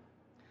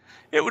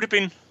 It would have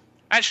been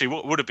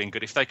what would have been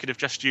good if they could have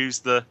just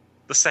used the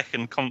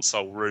second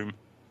console room.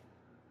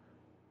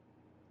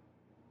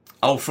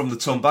 Oh, from the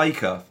Tom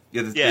Baker,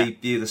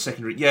 the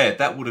secondary,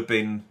 that would have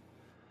been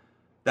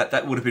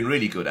that would have been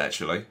really good,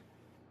 actually.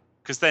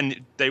 Because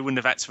then they wouldn't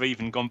have had to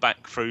even gone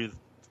back through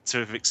to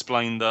have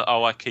explained that,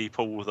 I keep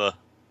all the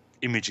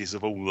images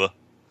of all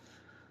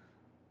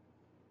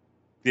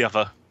the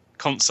other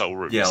console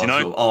rooms. Yeah,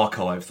 I'll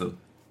archive them.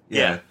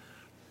 Yeah.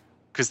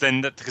 Because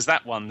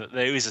that one, that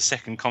there is a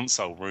second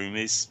console room,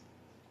 is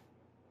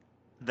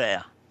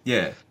there.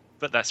 Yeah.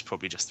 But that's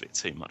probably just a bit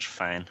too much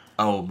fan.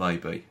 Oh,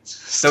 maybe.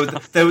 I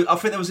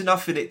think there was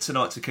enough in it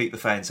tonight to keep the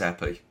fans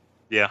happy.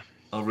 Yeah.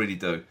 I really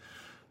do.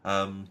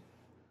 But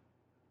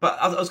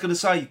I was going to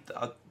say,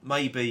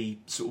 maybe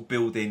sort of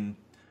building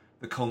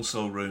the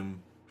console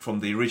room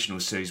from the original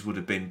series would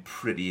have been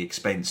pretty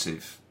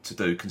expensive to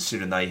do,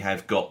 considering they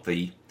have got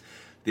the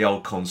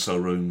old console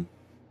room.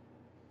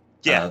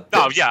 Yeah.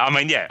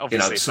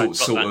 Obviously.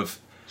 Sort of.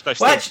 They've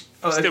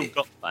still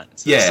got that.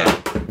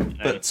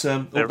 So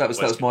that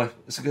was my.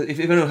 If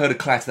anyone heard a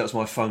clatter, that was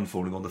my phone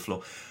falling on the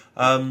floor.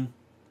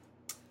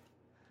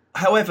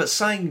 However,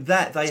 saying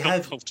that they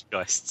have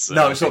poltergeists.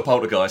 No, it's not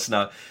poltergeist.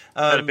 No.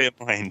 Had a bit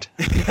of mind.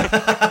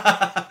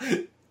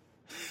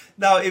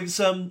 No, it was.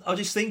 I was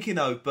just thinking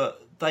though,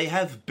 but they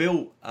have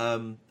built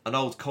an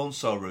old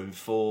console room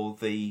for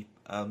the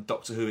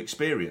Doctor Who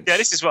experience. Yeah,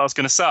 this is what I was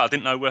going to say. I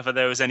didn't know whether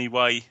there was any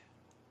way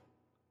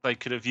they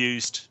could have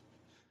used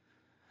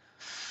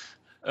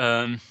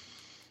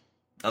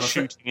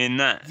shooting in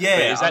that.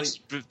 Yeah, but it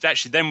was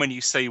actually then when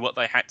you see what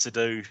they had to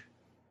do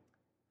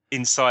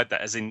inside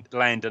that, as in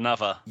land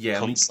another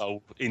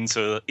console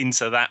into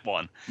that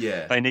one.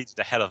 Yeah, they needed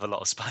a hell of a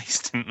lot of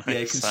space, didn't they?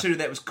 Yeah, considering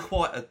that was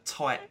quite a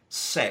tight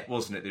set,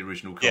 wasn't it? The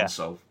original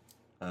console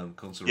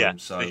room.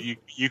 So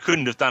you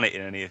couldn't have done it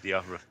in any of the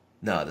other.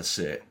 No, that's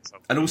it.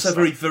 And also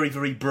very, very,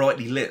 very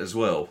brightly lit as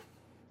well.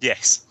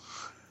 Yes.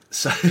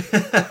 So,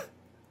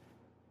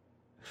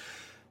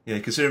 yeah,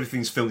 because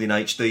everything's filmed in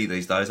HD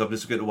these days, I'm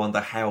just going to wonder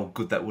how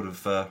good that would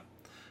have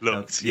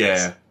looked.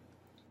 Yeah.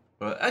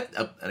 And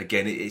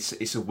again,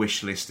 it's a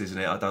wish list, isn't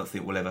it? I don't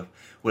think we'll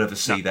ever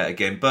see that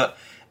again. But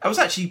it was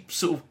actually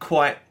sort of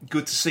quite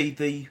good to see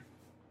the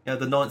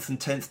 9th and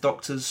 10th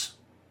Doctors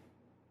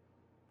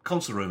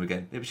console room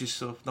again. It was just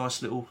sort of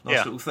nice little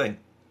thing.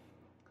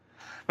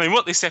 I mean,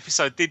 what this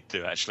episode did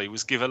do, actually,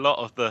 was give a lot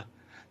of the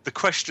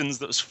questions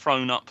that was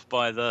thrown up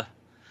by the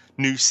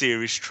new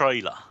series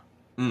trailer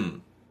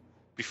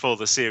before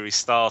the series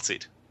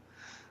started.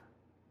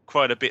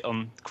 Quite a bit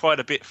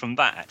from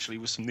that, actually,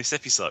 was from this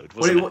episode,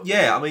 wasn't it?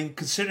 Yeah, I mean,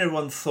 considering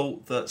everyone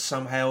thought that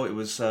somehow it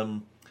was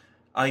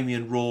Amy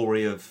and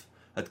Rory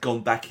had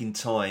gone back in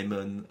time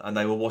and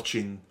they were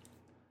watching,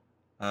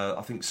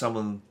 I think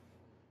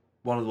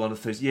one of the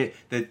things,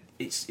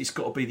 it's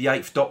got to be the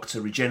 8th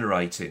Doctor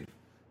regenerating.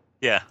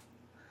 Yeah.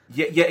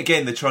 Yet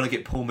again, they're trying to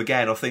get Paul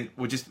McGann. I think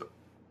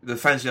the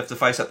fans will have to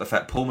face up the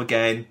fact Paul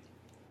McGann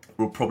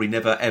will probably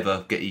never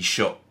ever get his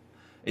shot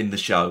in the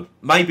show.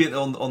 Maybe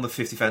on the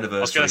 50th anniversary.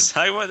 I was going to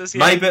say, what does he?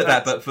 Maybe at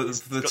that, but for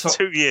the top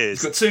 2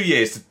 years, he's got 2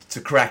 years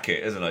to crack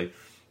it, hasn't he?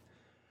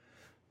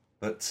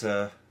 But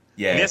yeah,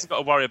 and he hasn't got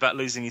to worry about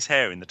losing his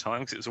hair in the time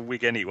because it was a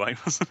wig anyway,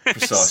 wasn't it?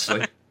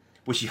 Precisely,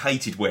 which he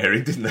hated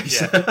wearing, didn't he?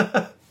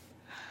 Yeah.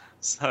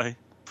 So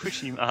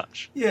pretty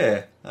much.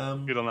 Yeah.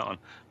 Good on that one.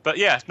 But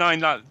yeah,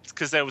 no,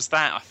 because there was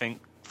that, I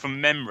think,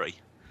 from memory.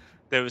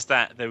 There was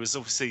that. There was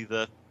obviously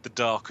the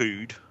Dark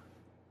Ood.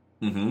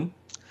 Mm-hmm.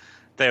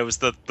 There was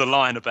the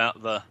line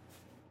about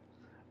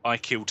I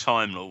kill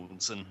Time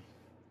Lords, and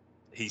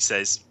he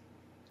says...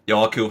 Yeah,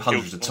 I killed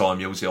hundreds of Time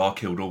Lords. I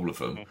killed all of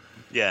them.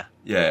 Yeah.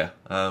 Yeah.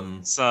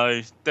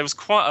 So there was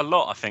quite a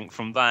lot, I think,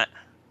 from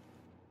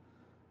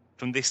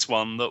this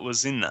one that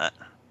was in that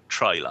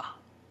trailer.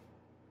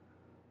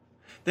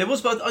 There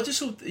was, but I just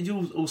thought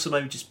you also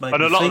maybe just made.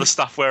 And a lot of the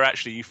stuff where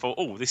actually you thought,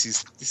 oh,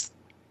 this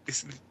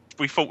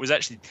we thought was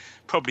actually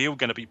probably all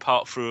going to be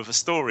part through of a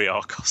story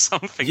arc or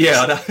something.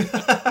 Yeah, I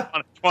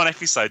know. one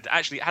episode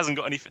actually hasn't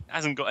got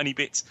any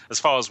bits as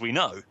far as we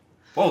know.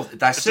 Well,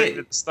 that's it.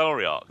 The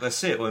story arc.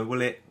 That's it.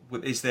 Well,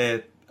 is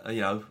there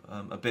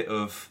a bit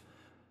of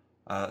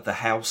the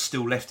house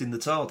still left in the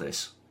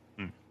TARDIS?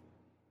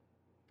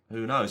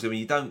 Who knows? I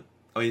mean,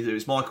 it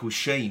was Michael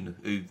Sheen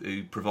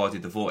who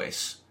provided the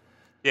voice.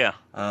 Yeah.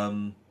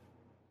 I'm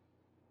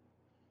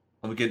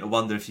beginning to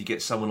wonder if you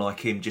get someone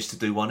like him just to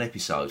do one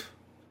episode.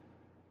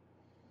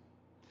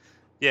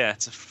 Yeah,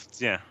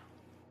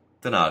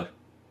 Don't know.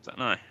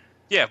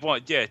 Yeah, well,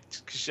 yeah,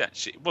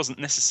 because it wasn't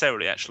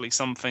necessarily actually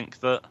something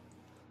that.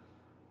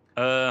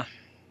 Well,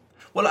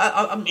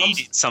 I'm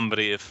needed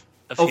somebody of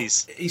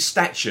his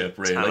stature,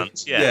 really.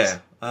 Talent, yes.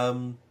 Yeah.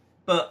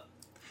 But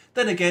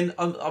then again,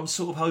 I'm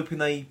sort of hoping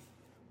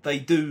they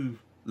do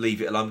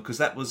leave it alone, because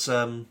that was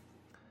a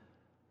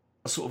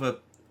sort of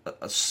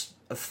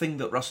a thing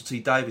that Russell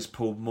T Davies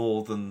pulled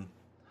more than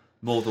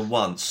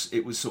once.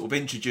 It was sort of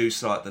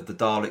introduced like the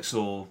Daleks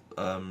or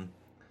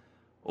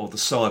the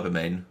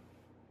Cybermen.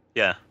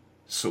 Yeah.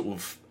 Sort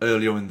of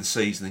earlier in the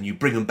season, and you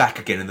bring them back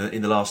again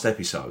in the last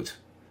episode.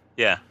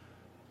 Yeah.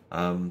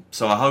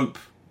 So I hope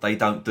they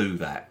don't do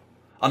that.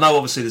 I know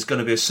obviously there's going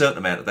to be a certain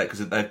amount of that,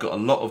 because they've got a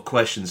lot of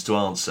questions to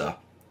answer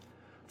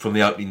from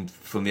the opening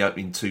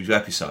 2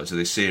 episodes of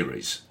this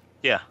series.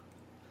 Yeah.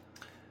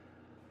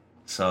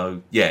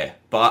 So yeah,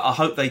 but I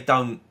hope they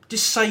don't.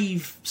 Just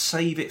save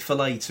it for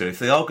later. If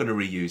they are going to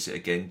reuse it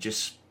again,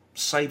 just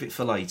save it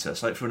for later.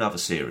 Save it for another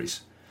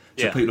series,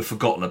 so people have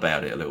forgotten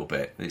about it a little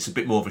bit. It's a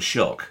bit more of a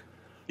shock.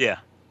 Yeah.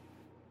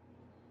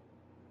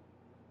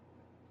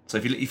 So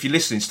if you're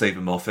listening,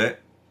 Steven Moffat,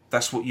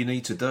 that's what you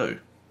need to do.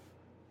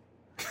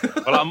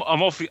 Well,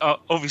 I'm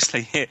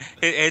obviously here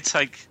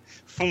take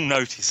full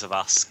notice of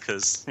us,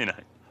 because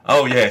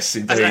Oh yes,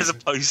 indeed. As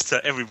opposed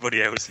to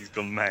everybody else who's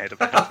gone mad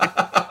about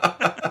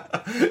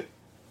it.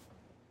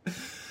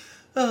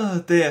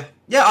 Oh dear.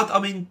 Yeah, I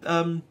mean,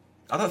 I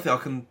don't think I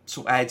can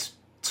sort of add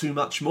too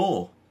much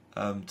more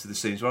to the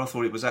series. Well, I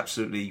thought it was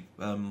absolutely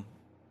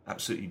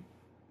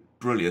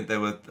brilliant. There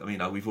were,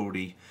 we've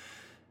already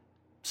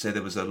said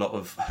there was a lot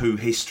of Who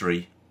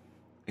history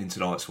in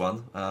tonight's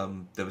one.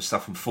 There was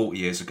stuff from 40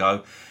 years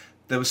ago.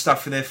 There was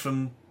stuff in there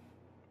from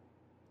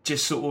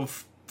just sort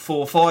of 4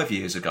 or 5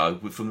 years ago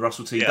from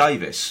Russell T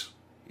Davies.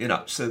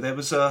 So there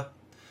was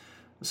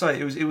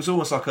it was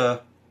almost like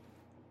a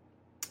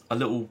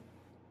little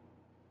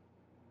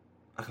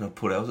how can I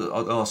put it?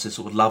 I said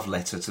sort of love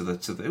letter to the.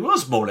 It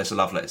was more or less a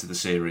love letter to the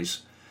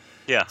series.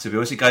 Yeah. To be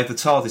honest, it gave the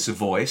TARDIS a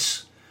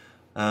voice.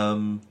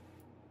 So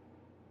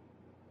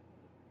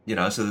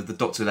that the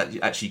Doctor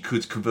actually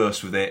could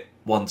converse with it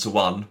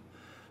one-to-one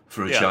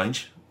for a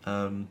change.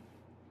 And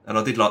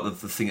I did like the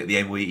thing at the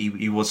end where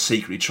he was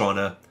secretly trying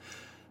to,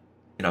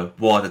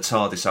 wire the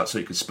TARDIS up so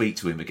he could speak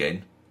to him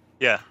again.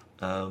 Yeah.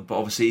 But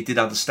obviously he did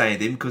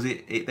understand him because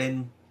it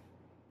then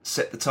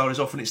set the TARDIS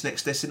off on its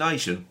next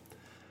destination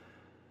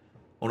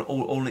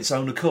on its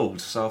own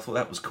accord. So I thought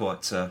that was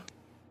quite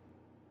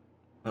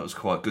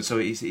good. So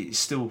it's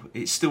still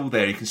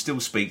there. You can still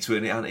speak to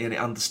it, and it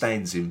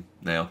understands him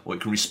now, or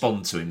it can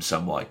respond to him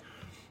some way.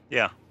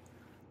 Yeah.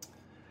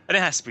 And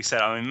it has to be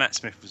said. I mean, Matt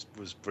Smith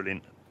was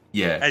brilliant.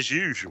 Yeah. As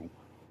usual.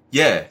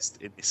 Yeah.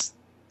 It's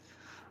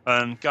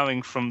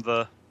going from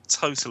the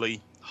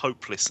totally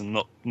hopeless and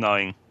not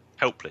knowing,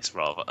 helpless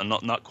rather, and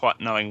not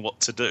quite knowing what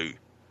to do.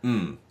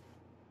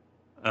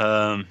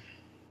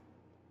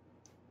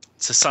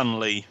 To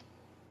suddenly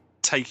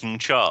taking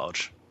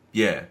charge.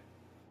 Yeah.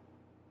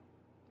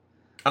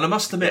 And I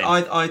must admit,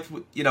 I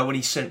when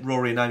he sent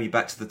Rory and Amy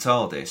back to the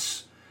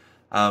TARDIS,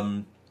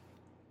 I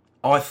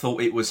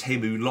thought it was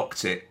him who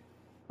locked it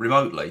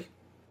remotely.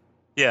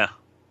 Yeah.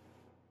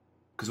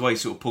 Because the way he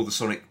sort of pulled the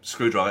sonic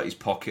screwdriver out of his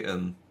pocket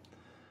and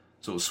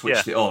sort of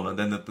switched it on, and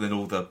then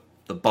all the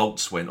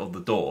bolts went on the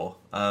door.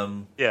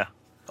 Yeah.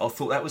 I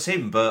thought that was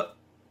him, but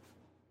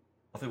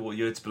I think what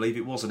you had to believe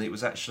it wasn't. It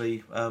was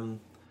actually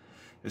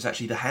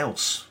the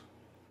house.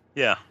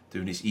 Yeah.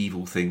 Doing his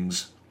evil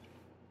things.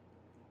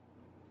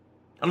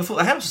 And I thought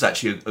the house was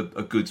actually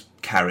a good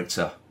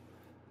character,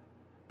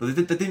 but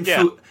they didn't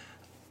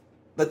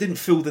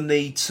feel the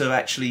need to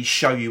actually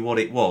show you what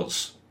it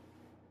was.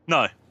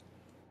 No.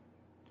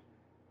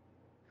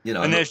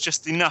 And there's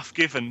just enough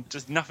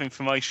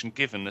information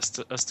given as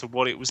to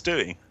what it was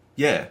doing.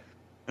 Yeah.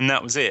 And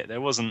that was it. There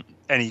wasn't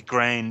any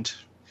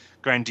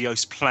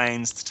grandiose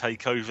plans to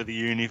take over the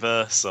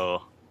universe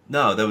or.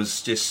 No, there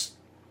was just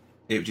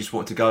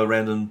wanted to go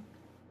around and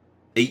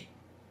eat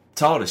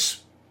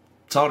TARDISes,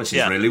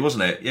 really,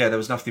 wasn't it? Yeah, there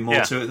was nothing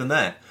more to it than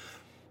that.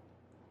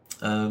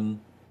 And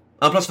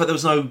plus, there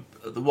was no.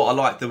 What I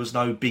liked, there was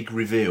no big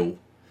reveal.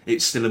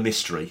 It's still a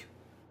mystery.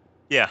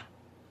 Yeah.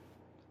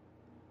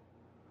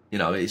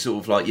 It's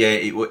sort of like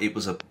it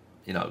was a.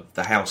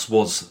 The house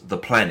was the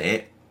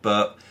planet,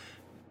 but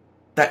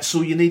that's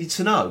all you needed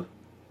to know.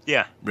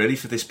 Yeah. Really,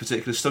 for this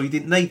particular story, you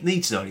didn't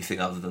need to know anything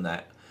other than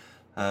that.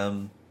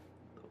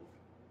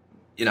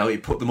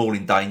 It put them all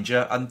in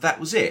danger, and that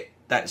was it.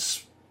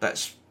 That's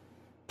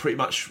pretty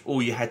much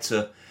all you had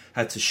to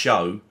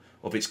show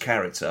of its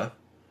character.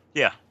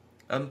 Yeah.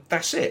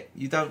 That's it.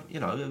 You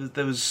don't,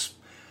 there was.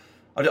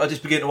 I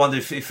just begin to wonder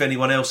if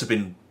anyone else had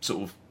been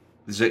sort of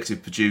the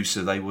executive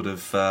producer, they would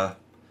have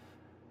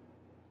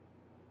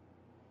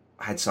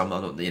had some,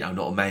 not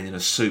a man in a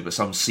suit, but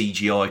some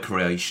CGI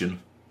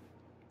creation.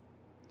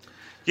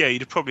 Yeah,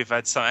 you'd have probably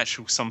had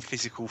some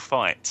physical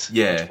fight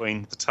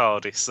between the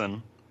TARDIS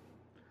and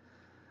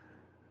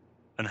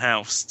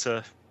House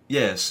to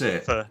that's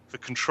it for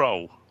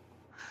control.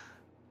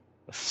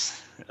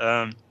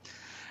 And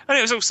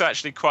it was also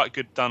actually quite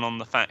good done on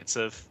the fact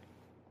of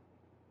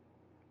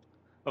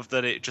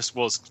that it just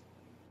was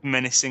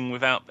menacing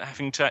without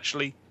having to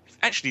actually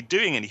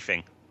doing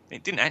anything.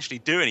 It didn't actually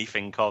do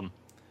anything, Con.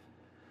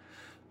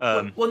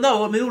 No.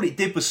 I mean, all it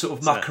did was sort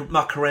of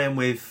muck around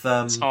with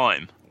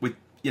time. With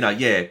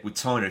with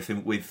time and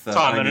everything. With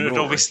time, and it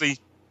obviously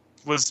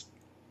was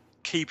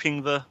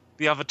keeping the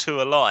other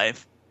two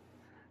alive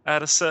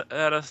out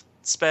of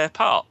spare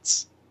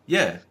parts.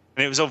 Yeah.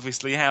 And it was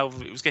obviously how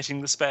it was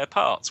getting the spare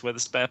parts, where the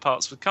spare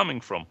parts were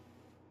coming from.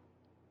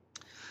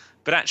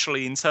 But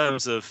actually, in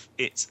terms of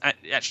it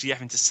actually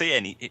having to see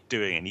it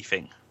doing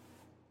anything,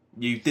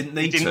 you didn't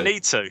need to. You didn't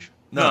need to.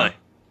 No.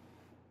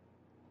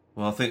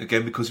 Well, I think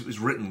again because it was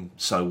written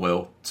so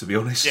well. To be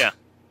honest. Yeah.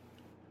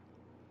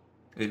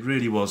 It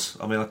really was.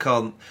 I mean, I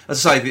can't.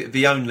 As I say,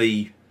 the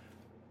only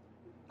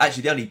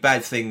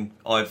bad thing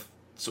I've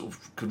sort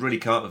of could really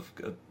come up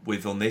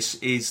with on this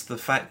is the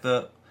fact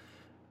that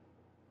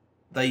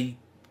they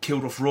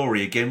killed off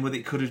Rory again when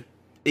it could have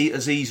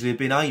as easily have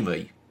been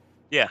Amy.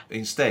 Yeah.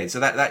 Instead, so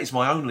that is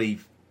my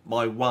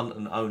one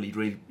and only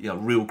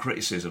real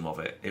criticism of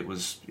it. It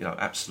was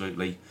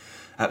absolutely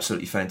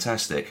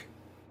fantastic.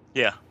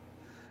 Yeah.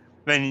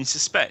 Then you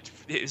suspect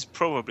it was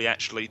probably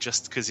actually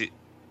just because it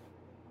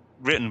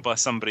written by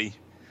somebody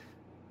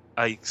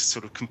a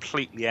sort of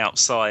completely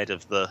outside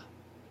of the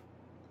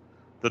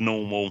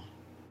normal.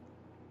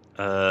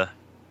 Team.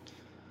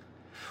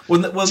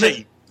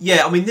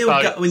 Yeah, I mean,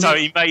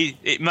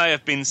 it may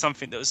have been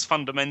something that was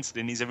fundamental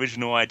in his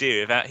original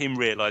idea, without him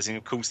realising,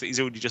 of course, that he's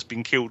already just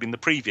been killed in the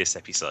previous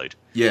episode.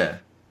 Yeah,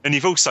 and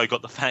you've also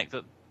got the fact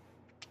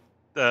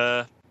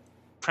that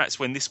perhaps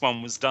when this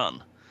one was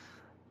done,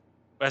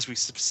 as we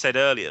said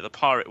earlier, the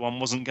pirate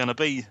one wasn't going to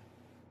be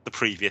the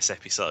previous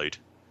episode.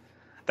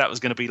 That was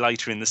going to be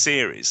later in the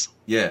series.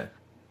 Yeah.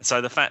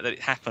 So the fact that it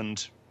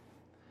happened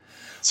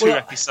two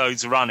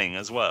episodes running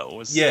as well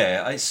was...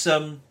 Yeah, it's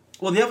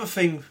Well, the other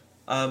thing,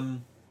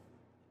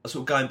 sort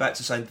of going back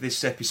to saying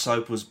this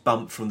episode was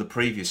bumped from the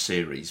previous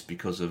series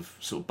because of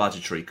sort of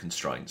budgetary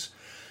constraints.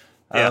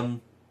 Yeah.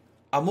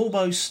 I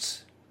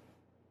almost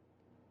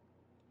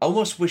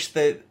wish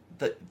that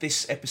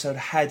this episode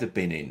had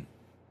been in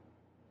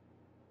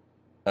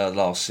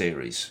last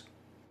series.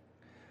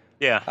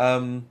 Yeah.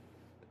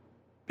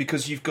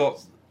 Because you've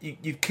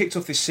kicked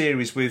off this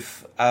series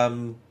with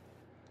a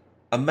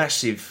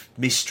massive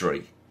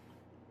mystery.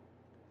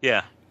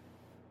 Yeah.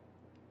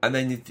 And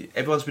then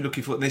everyone's been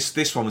looking for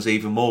this one was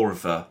even more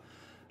of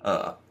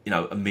a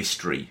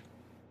mystery,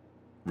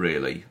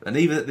 really. And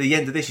even at the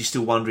end of this, you're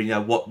still wondering,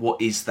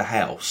 what is the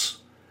house,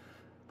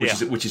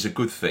 which is a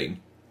good thing.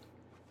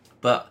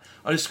 But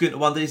I just begin to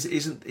wonder: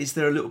 is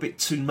there a little bit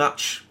too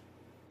much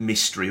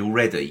mystery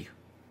already?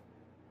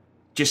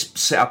 Just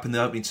set up in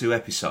the opening 2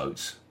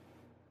 episodes.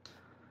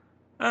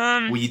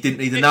 Well, you didn't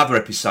need another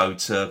episode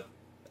to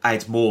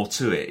add more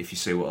to it, if you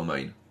see what I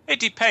mean. It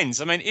depends.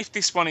 I mean, if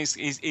this one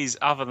is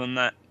other than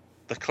that,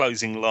 the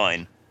closing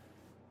line,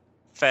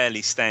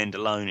 fairly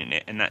standalone in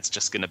it, and that's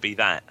just going to be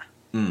that,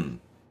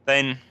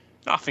 then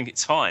I think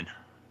it's fine.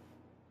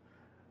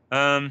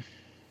 The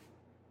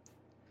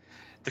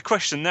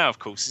question now, of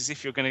course, is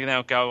if you're going to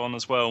now go on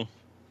as well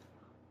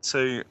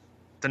to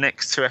the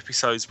next 2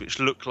 episodes, which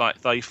look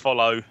like they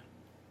follow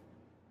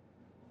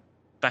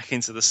back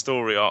into the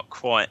story arc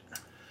quite.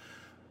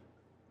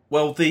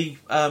 Well, the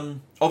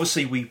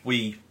obviously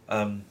we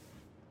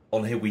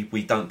on here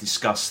we don't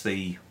discuss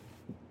the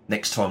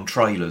next time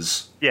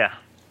trailers. Yeah.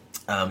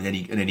 In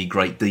any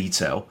great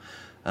detail.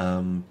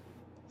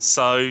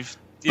 So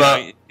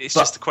it's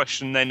just a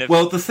question then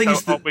of the thing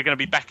is that we're going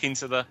to be back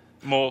into the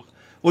more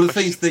the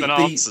thing is the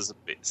answers a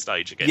bit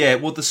stage again. Yeah,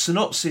 well, the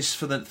synopsis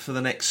for this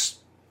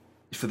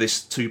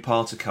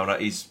 2-parter cover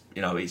is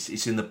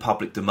it's in the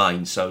public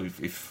domain. So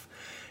if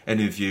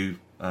any of you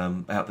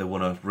out there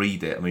want to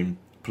read it, I mean,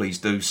 please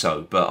do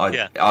so. But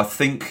I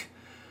think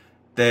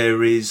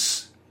there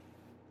is.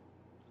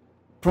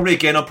 Probably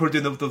again, I'm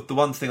probably doing the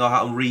one thing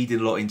I'm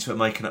reading a lot into it,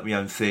 making up my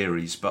own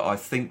theories. But I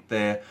think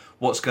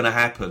what's going to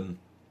happen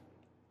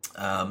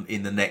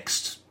in the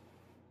next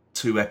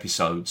 2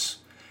 episodes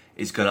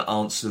is going to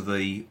answer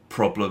the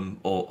problem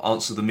or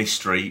answer the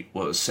mystery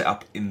what was set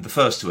up in the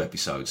first 2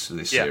 episodes of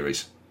this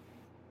series.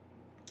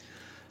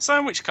 So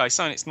in which case,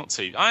 it's not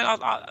too.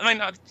 I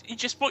mean,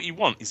 just what you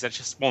want is I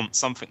just want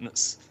something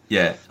that's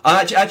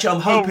Actually,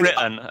 I'm hoping well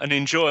written and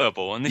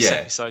enjoyable, and this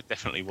episode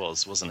definitely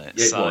wasn't it?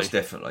 Yeah, it was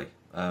definitely.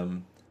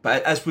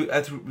 But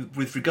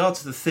with regard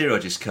to the theory I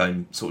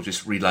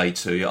just relayed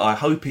to you, I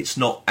hope it's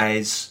not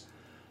as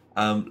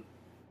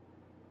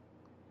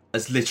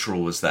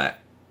literal as that.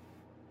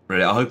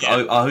 Really, I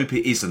hope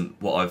it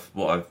isn't what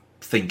I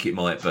think it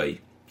might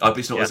be. I hope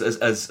it's not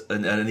as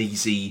an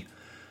easy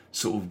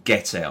sort of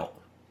get out.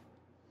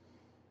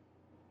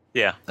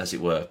 Yeah, as it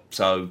were.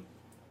 So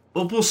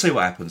we'll see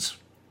what happens.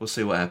 We'll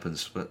see what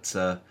happens. But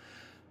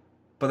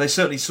they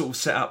certainly sort of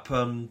set up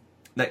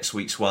next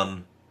week's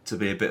one to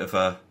be a bit of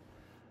a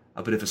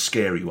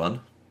scary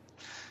one.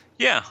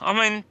 Yeah, I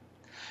mean,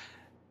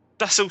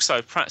 that's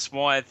also perhaps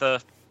why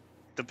the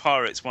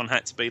Pirates one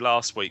had to be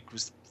last week,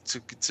 was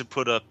to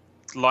put a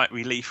light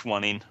relief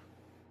one in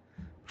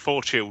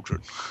for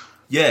children.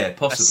 Yeah,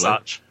 possibly. As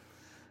such,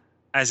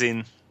 as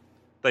in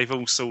they've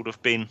all sort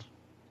of been.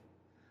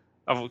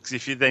 Because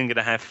if you're then going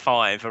to have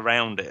 5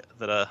 around it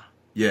that are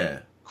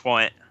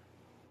quite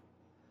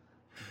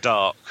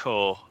dark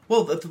or...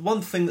 Well, the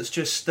one thing that's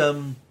just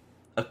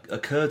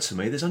occurred to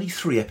me, there's only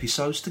 3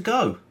 episodes to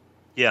go.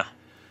 Yeah.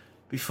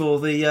 Before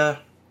the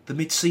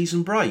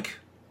mid-season break.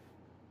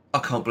 I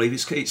can't believe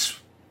it's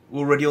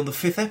already on the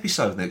 5th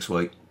episode next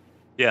week.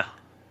 Yeah.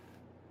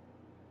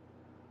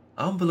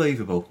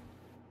 Unbelievable.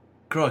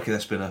 Crikey,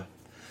 that's going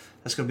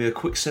to be a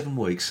quick 7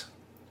 weeks.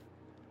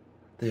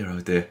 Dear, oh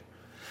dear.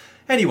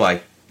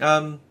 Anyway,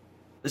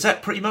 is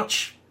that pretty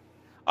much?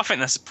 I think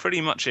that's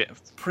pretty much it.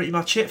 Pretty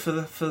much it for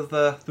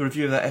the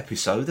review of that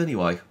episode.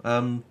 Anyway,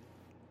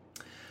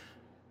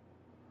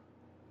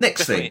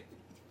 next thing.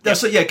 Yeah.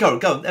 So go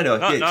on. Anyway,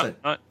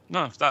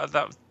 no. That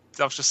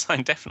I was just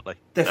saying definitely.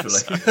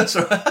 Definitely, that's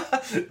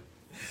right.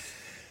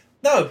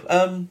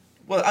 No,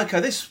 well,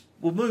 okay.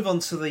 We'll move on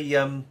to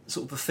the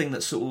sort of the thing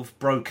that sort of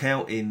broke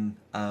out in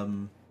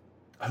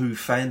Who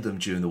fandom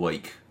during the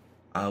week.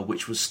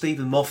 Which was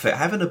Steven Moffat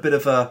having a bit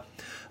of a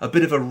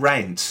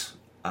rant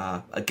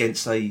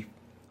against I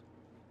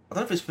don't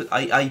know if it's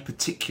a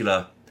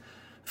particular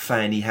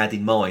fan he had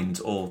in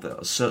mind, or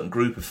a certain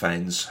group of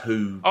fans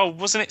who. Oh,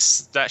 wasn't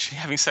it? Actually,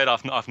 having said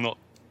I've not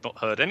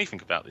heard anything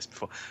about this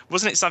before.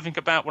 Wasn't it something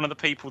about one of the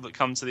people that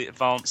come to the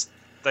advanced?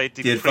 They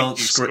did preview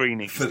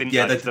screenings, didn't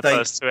they, for the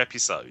first 2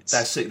 episodes?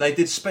 That's it. They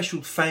did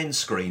special fan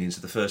screenings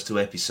of the first 2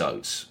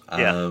 episodes.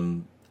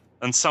 And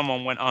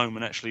someone went home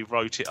and actually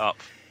wrote it up.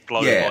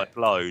 Blow by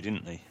blow,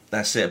 didn't he?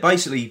 That's it.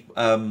 Basically,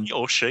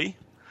 or she,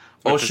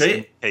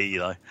 he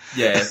though.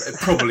 Yeah, it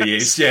probably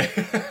is. Yeah.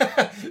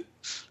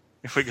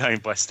 If we're going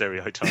by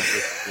stereotype.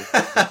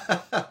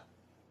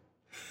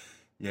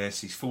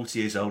 Yes, he's 40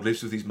 years old,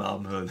 lives with his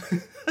mum.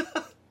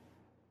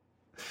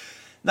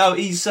 No,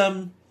 he's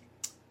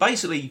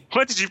basically.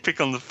 Why did you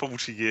pick on the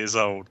 40 years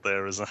old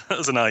there as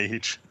an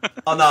age?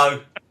 I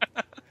know.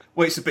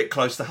 Well, it's a bit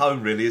close to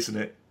home, really, isn't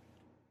it?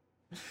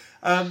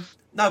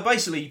 No,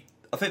 basically,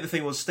 I think the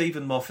thing was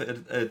Steven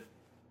Moffat had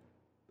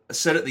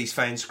said at these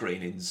fan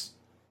screenings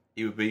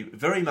he would be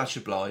very much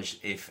obliged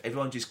if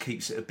everyone just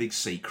keeps it a big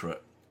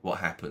secret what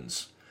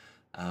happens,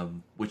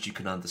 which you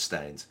can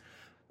understand.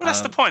 Well,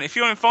 that's the point. If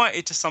you're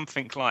invited to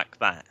something like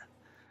that,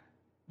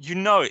 you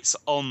know it's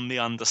on the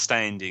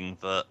understanding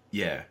that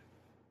yeah,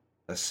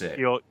 that's it.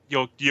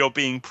 You're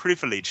being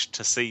privileged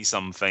to see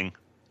something.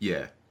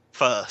 Yeah.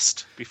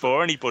 First,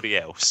 before anybody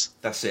else.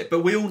 That's it.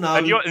 But we all know...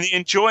 And the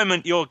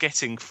enjoyment you're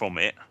getting from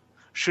it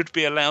should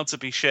be allowed to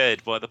be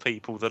shared by the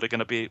people that are going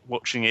to be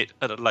watching it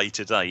at a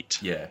later date.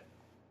 Yeah.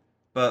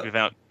 But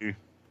without you...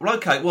 Well,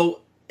 okay,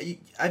 well,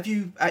 have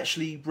you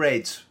actually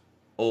read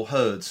or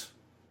heard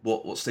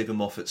what Steven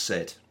Moffat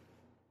said?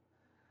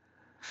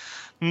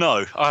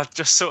 No, I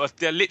just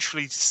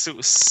literally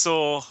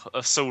saw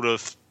a sort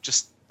of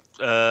just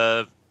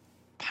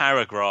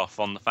paragraph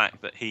on the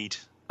fact that he'd...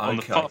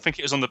 Okay. I think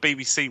it was on the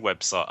BBC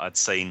website I'd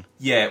seen.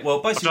 Yeah,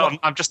 well, basically...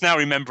 I'm just now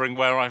remembering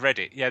where I read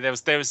it. Yeah, there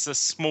was a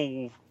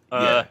small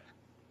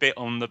bit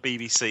on the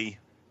BBC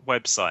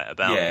website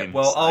about him. Yeah,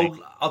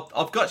 well,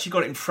 I've actually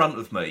got it in front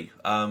of me.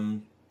 I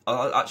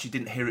actually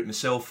didn't hear it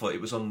myself. It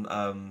was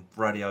on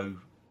radio,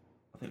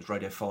 I think it was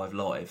Radio 5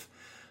 Live.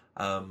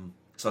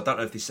 So I don't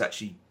know if this is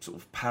actually sort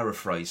of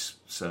paraphrase,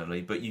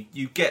 certainly, but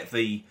you get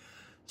the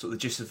sort of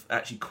the gist of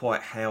actually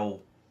quite how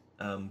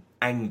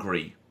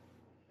angry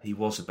he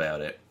was about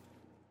it.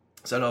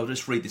 So I'll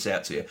just read this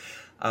out to you.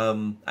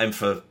 And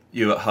for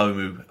you at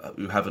home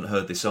who haven't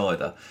heard this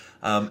either,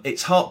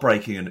 it's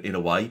heartbreaking in a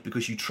way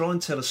because you try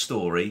and tell a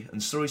story,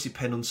 and stories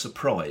depend on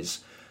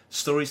surprise.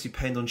 Stories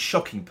depend on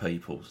shocking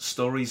people.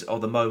 Stories are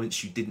the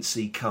moments you didn't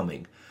see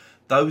coming.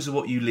 Those are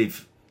what you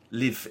live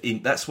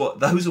in. Those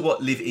are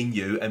what live in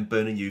you and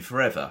burn in you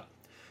forever.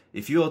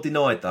 If you are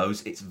denied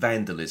those, it's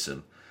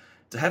vandalism.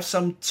 To have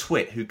some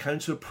twit who came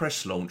to a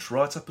press launch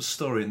write up a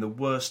story in the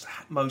worst,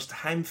 most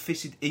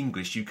ham-fisted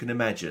English you can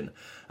imagine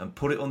and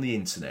put it on the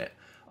internet,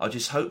 I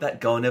just hope that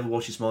guy never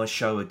watches my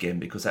show again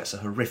because that's a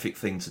horrific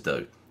thing to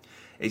do.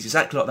 It's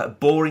exactly like that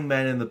boring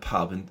man in the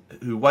pub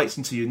who waits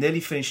until you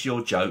nearly finish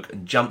your joke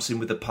and jumps in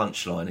with a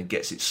punchline and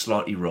gets it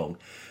slightly wrong.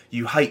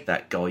 You hate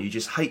that guy, you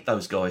just hate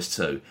those guys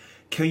too.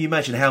 Can you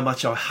imagine how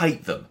much I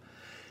hate them?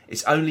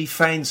 It's only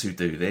fans who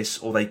do this,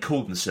 or they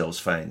call themselves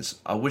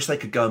fans. I wish they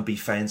could go and be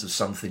fans of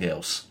something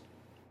else.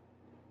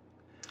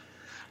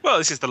 Well,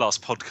 this is the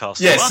last podcast.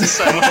 Yes.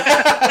 For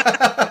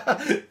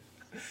us,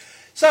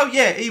 so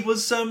yeah, he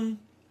was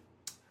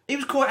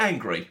quite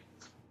angry.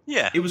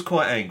 Yeah, he was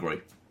quite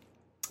angry,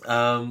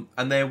 and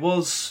there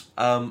was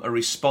a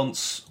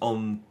response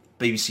on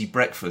BBC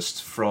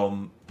Breakfast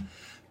from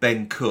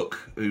Ben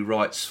Cook, who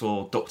writes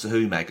for Doctor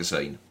Who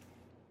magazine.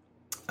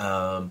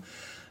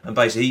 And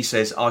basically he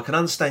says, I can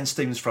understand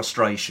Steven's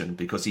frustration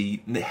because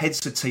he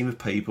heads a team of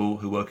people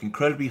who work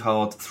incredibly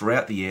hard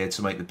throughout the year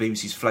to make the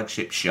BBC's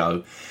flagship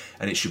show,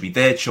 and it should be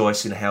their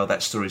choice in how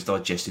that story is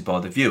digested by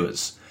the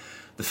viewers.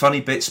 The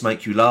funny bits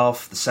make you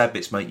laugh, the sad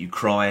bits make you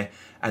cry,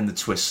 and the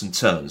twists and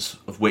turns,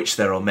 of which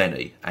there are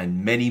many,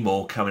 and many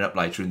more coming up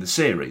later in the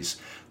series.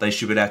 They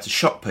should be allowed to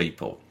shock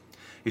people.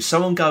 If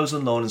someone goes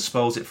online and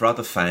spoils it for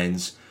other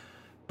fans...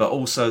 But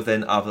also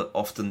then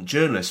often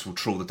journalists will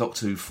trawl the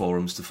Doctor Who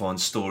forums to find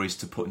stories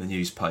to put in the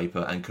newspaper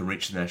and can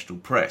reach the national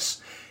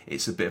press.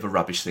 It's a bit of a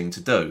rubbish thing to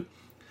do.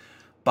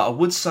 But I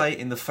would say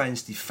in the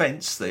fans'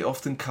 defence that it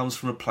often comes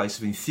from a place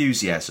of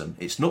enthusiasm.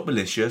 It's not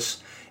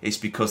malicious, it's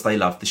because they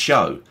love the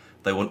show.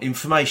 They want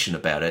information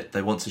about it,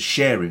 they want to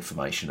share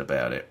information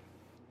about it.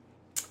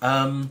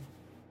 I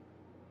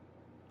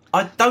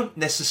don't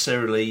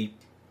necessarily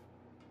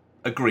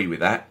agree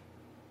with that.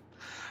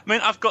 I mean,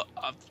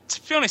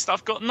 to be honest,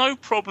 I've got no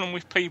problem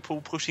with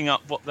people putting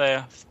up what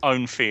their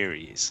own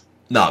theory is.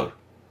 No.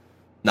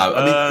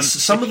 I mean,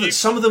 some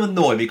of them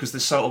annoy me because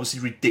they're so obviously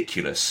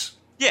ridiculous.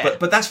 Yeah.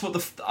 But that's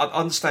what I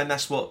understand.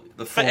 That's what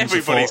the forums are for.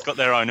 Everybody's got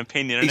their own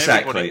opinion. And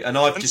exactly.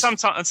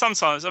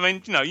 Sometimes, I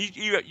mean, you know,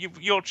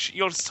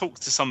 you'll talk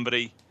to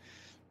somebody,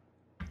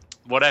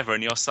 whatever,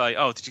 and you'll say,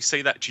 "Oh, did you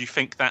see that? Do you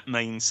think that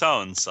means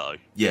so and so?"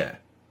 Yeah.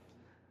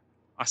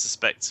 I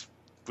suspect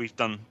we've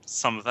done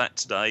some of that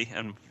today,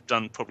 and we've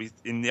done probably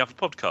in the other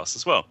podcasts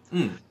as well.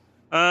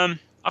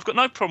 I've got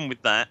no problem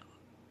with that.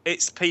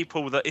 It's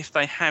people that if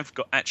they have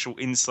got actual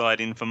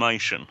inside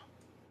information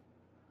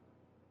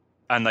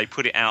and they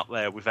put it out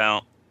there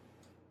without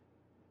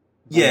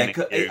I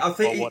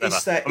think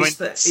it's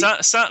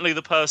that. Certainly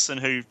the person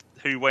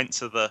who went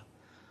to the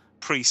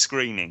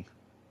pre-screening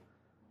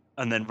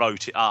and then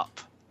wrote it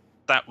up,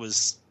 that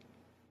was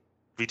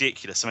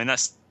ridiculous. I mean,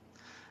 that's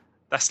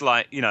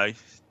like, you know,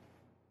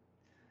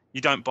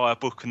 you don't buy a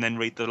book and then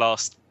read the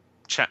last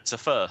chapter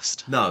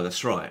first. No,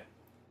 that's right.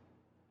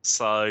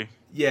 So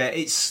yeah,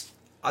 it's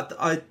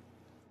I'm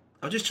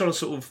just trying to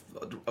sort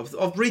of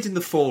I'm reading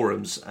the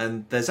forums,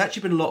 and there's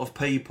actually been a lot of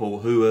people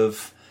who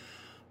have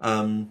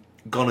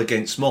gone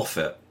against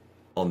Moffat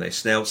on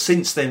this. Now,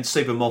 since then,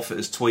 Steven Moffat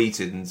has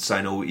tweeted and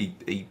saying, "Oh, he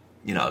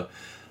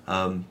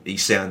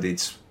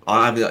sounded."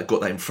 I haven't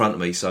got that in front of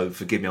me, so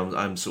forgive me.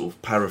 I'm sort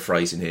of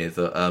paraphrasing here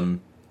that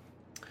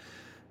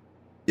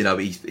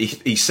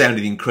he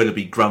sounded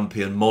incredibly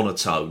grumpy and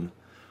monotone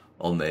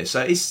on there.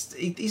 So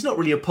he's not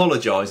really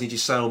apologising. He's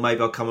just saying, "Oh,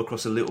 maybe I come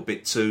across a little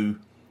bit too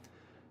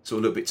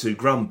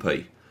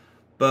grumpy."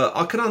 But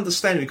I can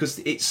understand him because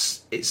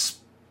he's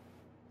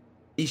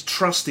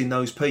trusting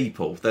those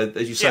people.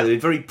 As you say, they're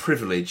very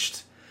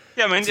privileged.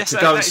 Yeah, I mean, to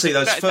go and see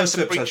those first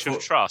two episodes. Of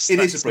trust. It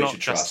is a breach of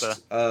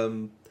trust.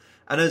 And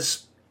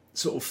as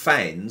sort of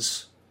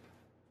fans,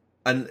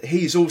 and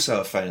he's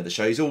also a fan of the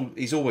show.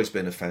 He's always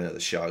been a fan of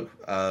the show.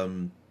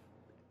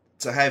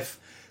 To have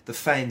the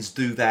fans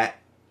do that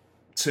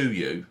to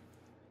you,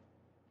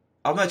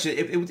 I imagine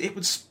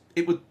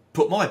it would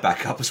put my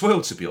back up as well,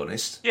 to be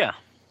honest. Yeah.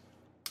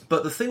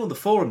 But the thing on the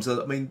forums,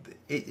 I mean,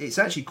 it's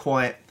actually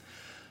quite.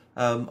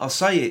 I'll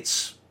say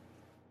it's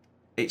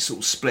sort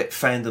of split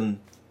fandom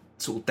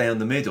sort of down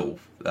the middle,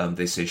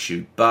 this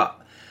issue, but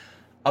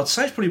I'd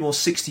say it's probably more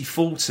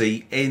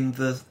 60-40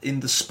 in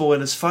the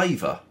spoilers'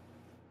 favour.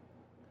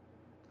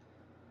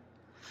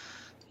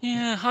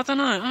 Yeah, I don't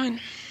know. I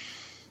mean,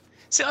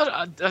 see,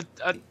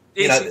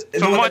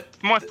 from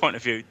my point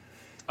of view,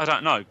 I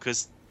don't know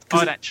because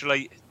I'd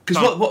actually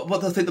because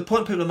what I think the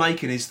point people are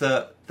making is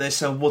that they're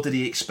saying, what did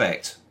he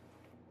expect?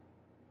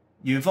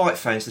 You invite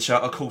fans to the show,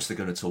 of course they're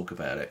going to talk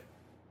about it.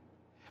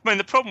 I mean,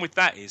 the problem with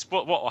that is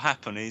what will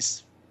happen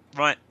is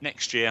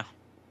next year,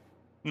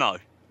 no.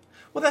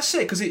 Well, that's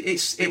it, because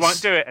it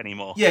won't do it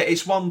anymore. Yeah,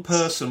 it's one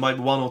person, maybe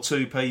one or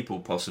two people,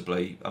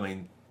 possibly. I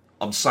mean,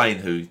 I'm saying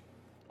who.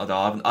 I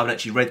haven't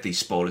actually read these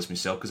spoilers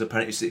myself, because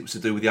apparently it was to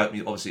do with the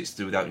opening. Obviously, it's to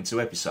do with the opening 2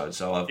 episodes,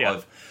 so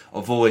I've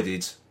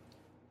avoided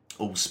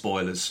all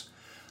spoilers,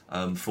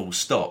 full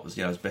stop,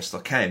 as best I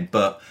can.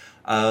 But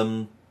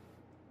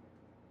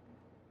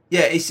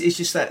it's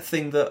just that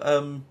thing that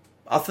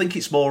I think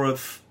it's more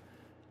of.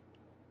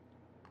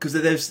 Because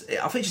I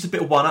think just a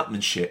bit of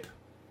one-upmanship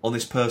on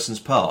this person's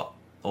part,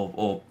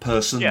 or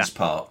person's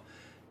part.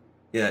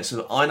 Yeah,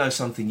 so I know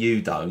something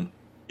you don't.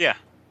 Yeah,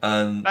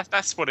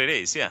 that's what it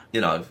is. Yeah, I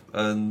don't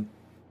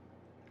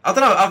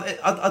know.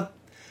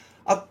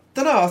 I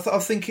don't know. I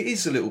think it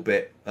is a little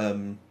bit. I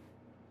mean,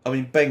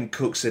 Ben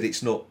Cook said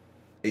it's not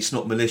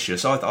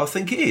malicious. I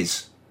think it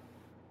is.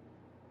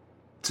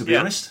 To be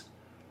honest.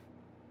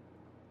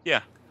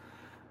 Yeah.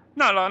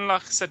 No,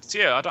 like I said,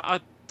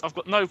 I've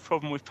got no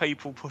problem with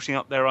people putting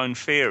up their own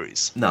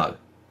theories. No.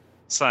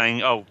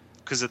 Saying, oh,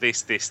 because of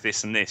this,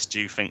 and this, do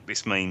you think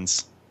this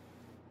means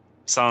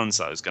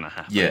so-and-so is going to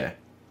happen? Yeah.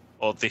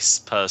 Or this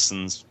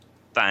person's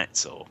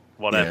that, or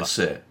whatever. Yeah, that's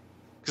it.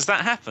 Because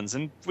that happens,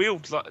 and we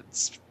all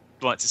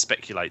like to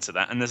speculate to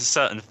that, and there's a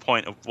certain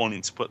point of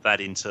wanting to put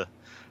that into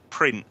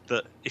print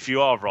that if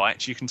you are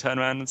right, you can turn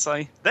around and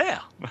say,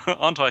 there,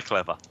 aren't I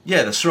clever?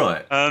 Yeah, that's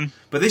right.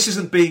 But this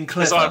isn't being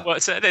clever.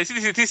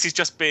 This is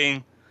just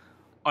being...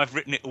 I've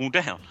written it all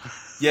down.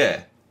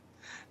 Yeah.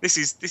 This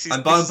is.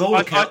 And by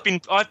I've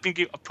been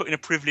put in a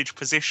privileged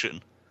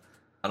position,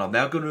 and I'm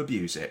now going to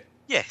abuse it.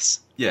 Yes.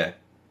 Yeah.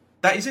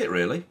 That is it,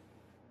 really.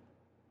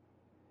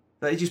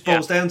 It just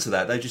boils down to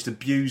that. They just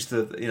abused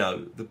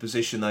the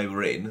position they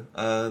were in.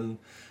 And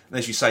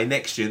as you say,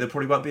 next year there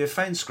probably won't be a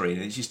fan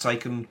screening. It's just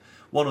taken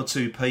one or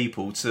two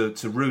people to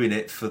ruin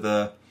it for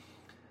the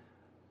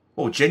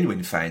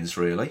genuine fans,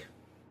 really.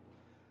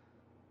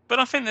 But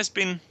I think there's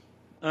been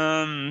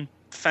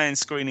fan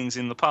screenings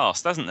in the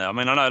past, hasn't there? I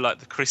mean, I know like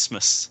the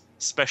Christmas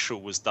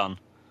special was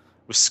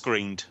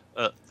screened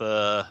at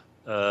the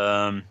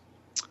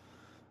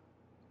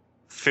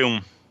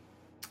Film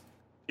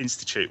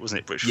Institute, wasn't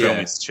it? British Film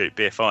Institute,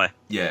 BFI.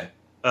 Yeah.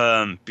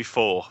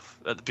 Before,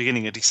 at the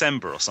beginning of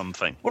December or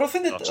something. Well, I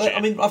think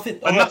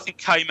that. And nothing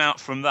came out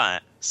from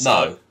that.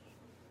 So,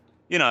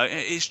 no.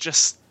 It's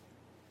just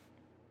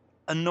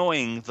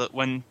annoying that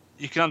when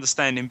you can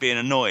understand him being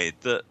annoyed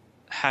that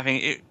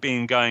having it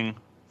been going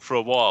for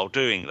a while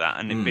doing that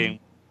and it being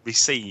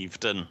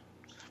received and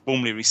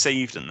warmly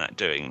received and that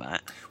doing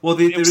that. Well,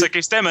 it also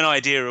gives them an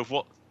idea of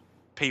what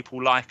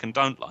people like and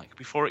don't like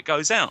before it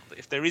goes out.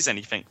 If there is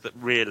anything that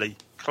really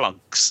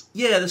clunks,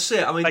 that's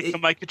it. I mean, they can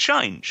make a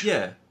change.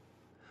 Yeah.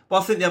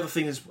 Well, I think the other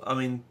thing is, I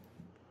mean,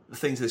 the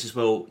thing to this is,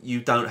 well,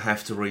 you don't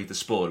have to read the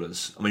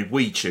spoilers. I mean,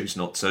 we choose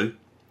not to.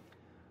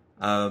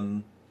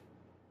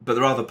 But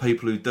there are other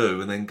people who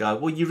do and then go,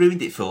 well, you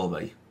ruined it for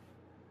me.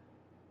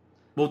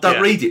 Well,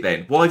 don't read it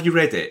then. Why have you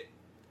read it?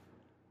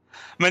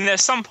 I mean,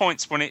 there's some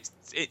points when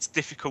it's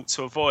difficult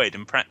to avoid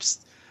and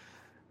perhaps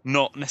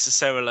not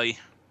necessarily...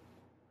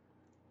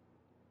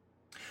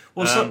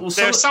 there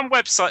are some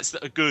websites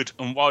that are good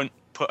and won't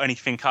put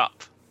anything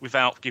up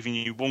without giving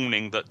you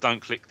warning that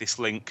don't click this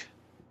link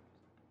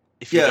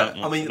if you don't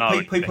want to know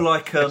anything. People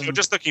like... if you're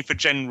just looking for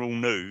general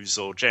news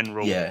or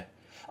general... Yeah.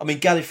 I mean,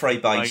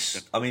 Gallifrey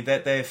Base, I mean,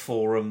 their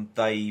forum,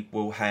 they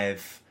will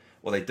have...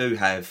 Well, they do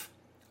have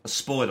a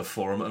spoiler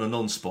forum and a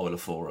non-spoiler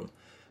forum.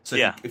 So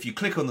if you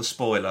click on the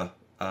spoiler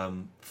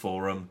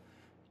forum,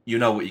 you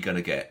know what you're going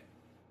to get.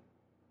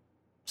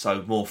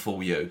 So more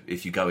for you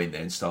if you go in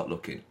there and start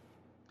looking.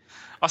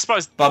 I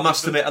suppose. But I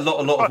must admit, a lot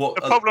of what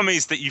the problem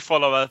is that you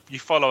follow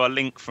a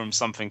link from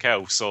something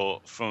else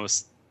or from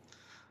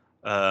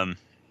a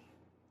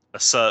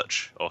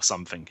search or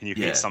something, and you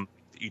get something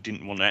that you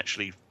didn't want to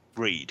actually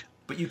read.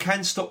 But you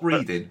can stop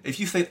reading if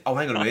you think, "Oh,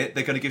 hang on a minute,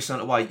 they're going to give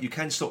something away." You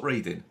can stop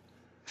reading.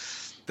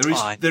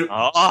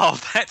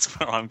 That's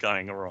where I'm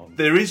going wrong.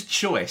 There is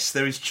choice.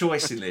 There is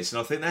choice in this, and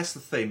I think that's the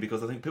thing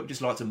because I think people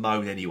just like to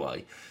moan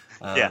anyway.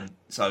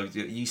 So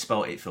you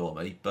spoilt it for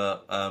me,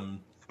 but.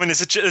 I mean,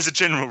 there's a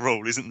general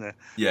rule, isn't there?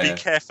 Yeah. Be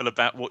careful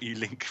about what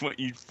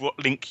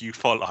link you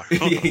follow.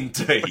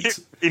 Indeed.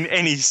 In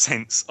any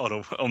sense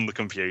on the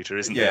computer,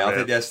 isn't there? Yeah, I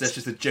think that's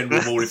just a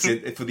general rule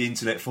for the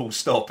internet. Full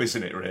stop,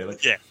 isn't it? Really?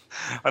 Yeah.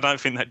 I don't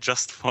think that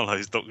just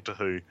follows Doctor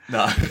Who.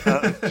 No.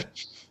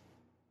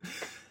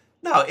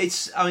 No,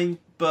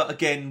 but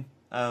again,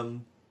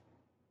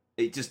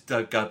 it just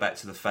go back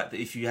to the fact that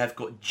if you have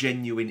got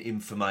genuine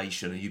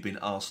information and you've been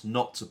asked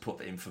not to put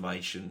the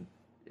information,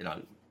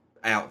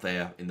 out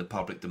there in the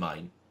public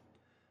domain,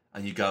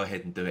 and you go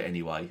ahead and do it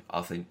anyway,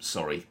 I think,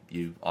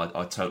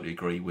 I totally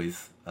agree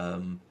with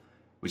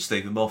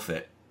Steven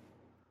Moffat.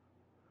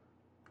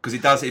 Because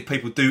it does, if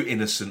people do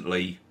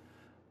innocently,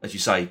 as you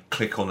say,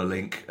 click on a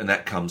link and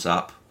that comes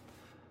up,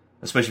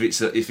 especially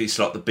if it's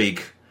like the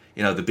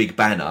big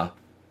banner,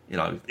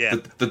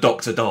 the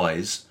Doctor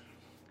dies.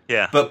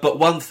 Yeah. But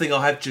one thing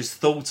I have just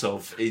thought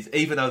of is,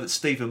 even though that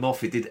Steven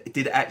Moffat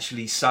did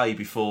actually say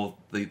before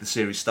the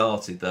series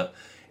started that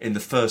in the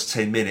first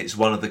 10 minutes,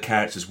 one of the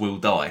characters will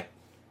die.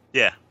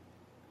 Yeah.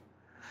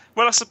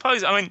 Well, I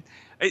suppose,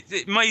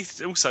 it may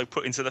also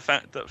put into the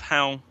fact that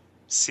how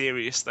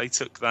serious they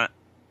took that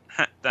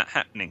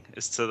happening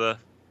as to the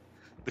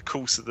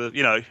course of the,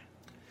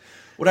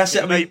 Well, that's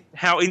it.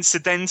 How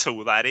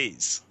incidental that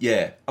is.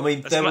 Yeah.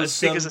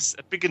 As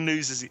bigger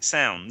news as it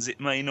sounds,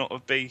 it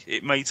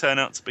may turn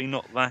out to be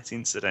not that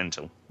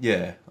incidental.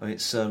 Yeah.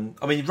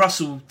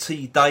 Russell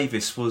T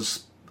Davies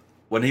was,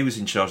 when he was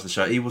in charge of the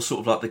show, he was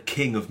sort of like the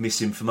king of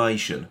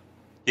misinformation.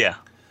 Yeah.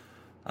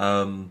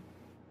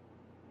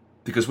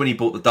 Because when he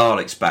brought the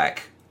Daleks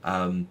back,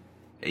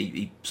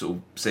 he sort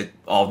of said,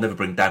 "I'll never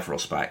bring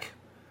Davros back."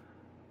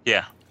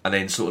 Yeah. And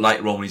then sort of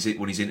later on, when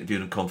he's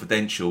interviewed in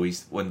Confidential,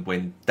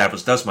 when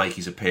Davros does make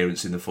his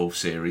appearance in the fourth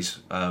series,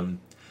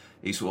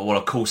 he's sort of, well,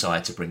 of course I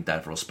had to bring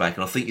Davros back,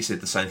 and I think he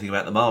said the same thing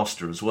about the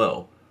Master as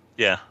well.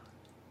 Yeah.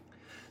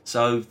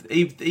 So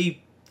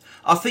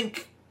I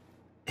think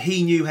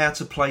he knew how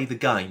to play the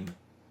game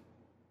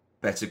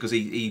better because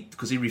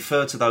he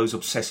referred to those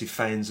obsessive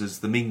fans as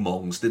the Ming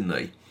Mongs, didn't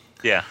he?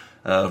 Yeah.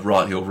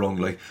 Rightly or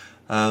wrongly.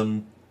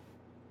 So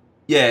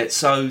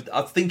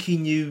I think he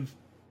knew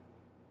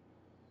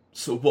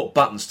sort of what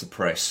buttons to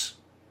press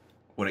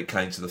when it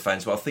came to the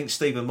fans. But I think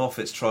Steven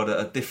Moffat's tried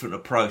a different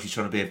approach. He's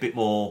trying to be a bit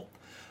more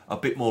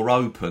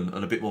open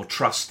and a bit more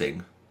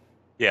trusting.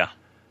 Yeah.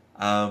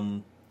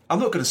 I'm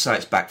not going to say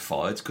it's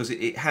backfired because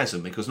it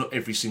hasn't, because not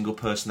every single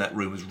person in that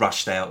room has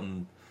rushed out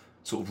and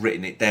sort of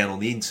written it down on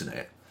the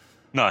internet.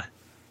 No.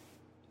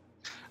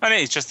 And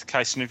it's just a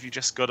case of you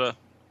just got to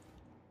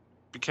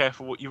be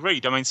careful what you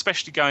read.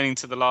 Especially going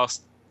into the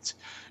last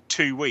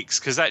 2 weeks,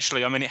 because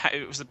actually,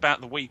 it was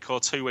about the week or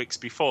 2 weeks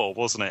before,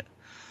 wasn't it?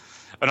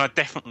 And I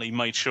definitely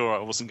made sure I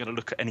wasn't going to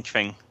look at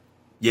anything.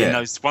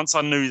 Yeah. Once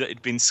I knew that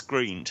it'd been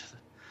screened,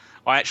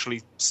 I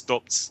actually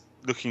stopped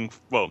looking.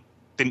 Well,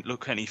 didn't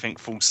look at anything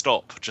full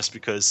stop, just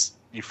because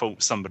you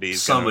thought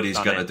somebody's going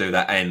to do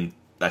that, and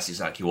that's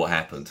exactly what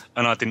happened.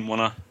 And I didn't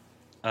want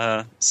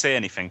to see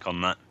anything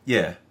on that.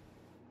 Yeah.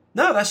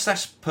 No,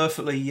 that's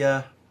perfectly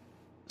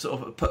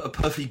sort of a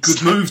perfectly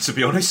good move, to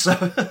be honest.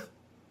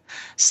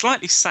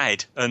 Slightly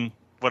sad and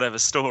whatever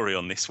story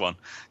on this one.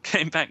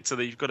 Getting back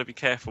to you've got to be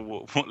careful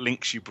what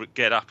links you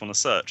get up on a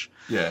search.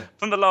 Yeah.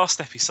 From the last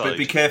episode. But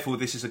be careful,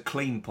 this is a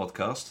clean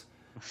podcast.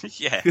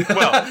 Yeah.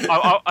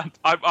 Well,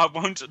 I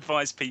won't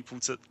advise people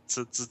to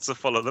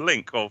follow the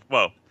link. Or,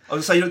 well, I was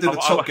going to say, you don't do the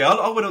top gear.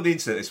 I went on the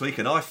internet this week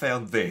and I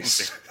found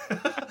this.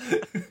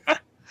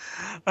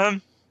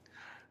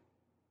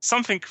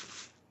 Something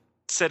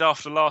said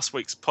after last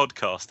week's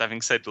podcast,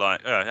 having said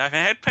I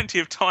had plenty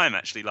of time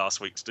actually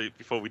last week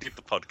before we did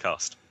the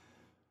podcast.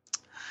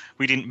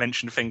 We didn't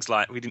mention things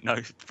like we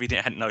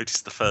hadn't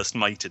noticed the first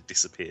mate had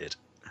disappeared.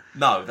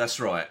 No, that's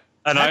right.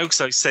 And I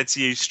also said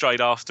to you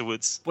straight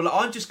afterwards. Well,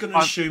 I'm just going to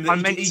assume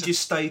that he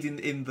just stayed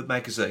in the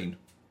magazine.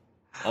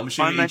 I'm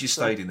assuming he just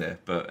stayed in there.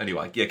 But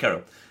anyway, yeah, carry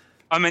on.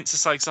 I meant to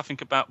say something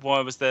about why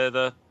was there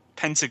the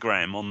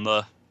pentagram on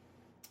the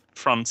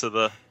front of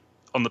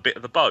on the bit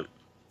of the boat.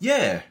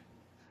 Yeah.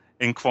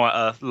 In quite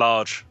a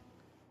large...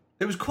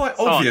 It was quite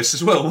obvious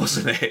as well,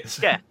 wasn't it?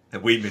 Yeah.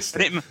 And we missed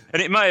it.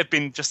 And it may have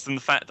been just in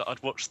the fact that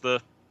I'd watched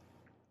the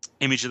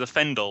image of the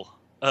Fendel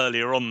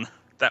earlier on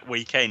that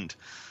weekend.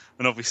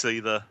 And obviously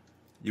the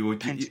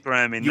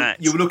pentagram in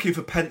that. You were looking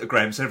for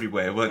pentagrams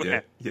everywhere, weren't you?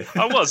 Yeah.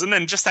 I was. And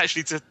then just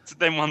actually to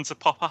then one to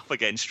pop up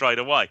again straight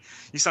away.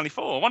 You suddenly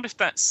thought, I wonder if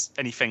that's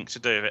anything to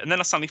do with it. And then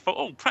I suddenly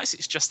thought, perhaps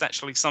it's just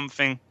actually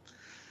something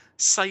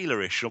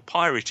sailorish or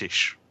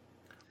pirate-ish.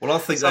 Well, I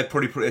think they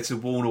probably put it to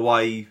warn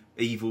away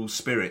evil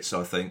spirits,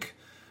 I think.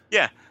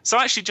 Yeah, so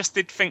I actually just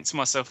did think to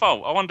myself,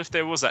 oh, I wonder if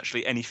there was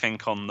actually anything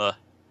I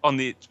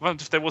wonder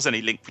if there was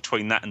any link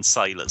between that and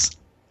sailors.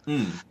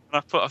 And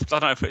I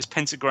don't know if it was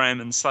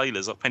pentagram and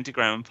sailors or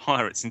pentagram and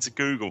pirates into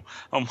Google,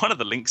 and one of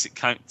the links it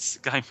came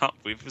up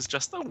with was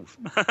just, oh,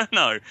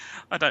 no,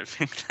 I don't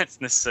think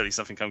that's necessarily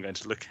something I'm going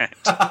to look at.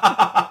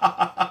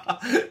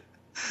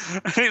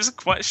 And it was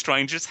quite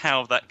strange just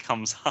how that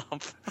comes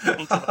up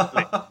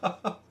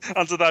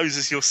under those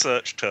as your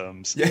search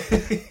terms. Yeah.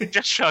 It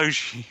just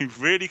shows you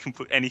really can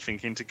put anything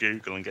into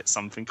Google and get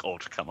something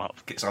odd come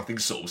up. Get something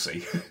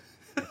saucy.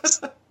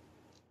 Yes.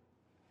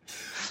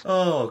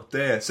 Oh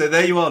dear. So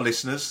there you are,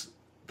 listeners.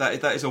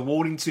 That is a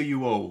warning to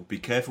you all. Be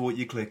careful what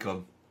you click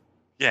on.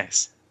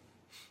 Yes.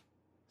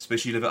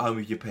 Especially if you live at home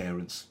with your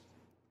parents.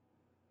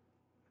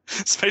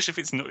 Especially if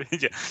it's not.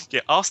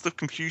 Yeah. Ask the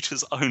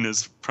computer's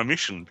owner's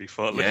permission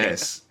before looking.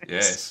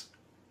 Yes.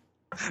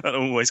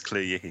 That'll always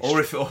clear your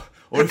history.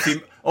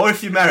 Or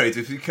if you're married,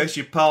 in case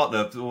your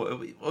partner or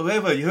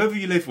whoever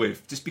you live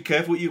with, just be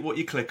careful what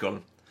you click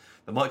on.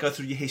 They might go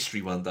through your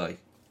history one day.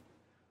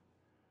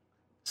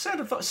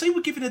 See,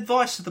 we're giving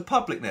advice to the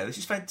public now. This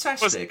is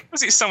fantastic.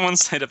 Was it someone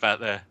said about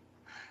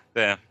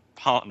their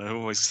partner who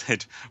always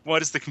said, "Why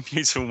does the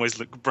computer always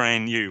look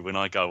brand new when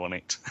I go on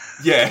it?"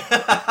 Yeah.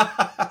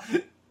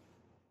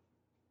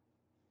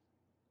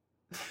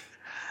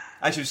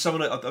 Actually,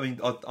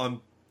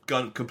 I'm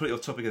going completely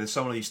off topic. There's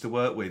someone I used to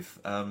work with.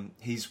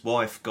 His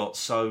wife got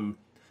so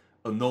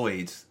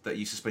annoyed that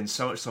he used to spend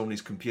so much time on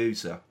his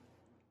computer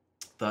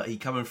that he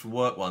came in from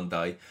work one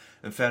day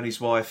and found his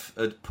wife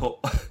had put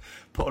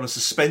on a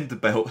suspender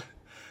belt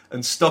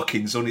and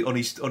stockings on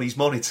his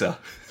monitor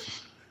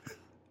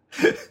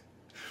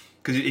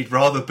because he'd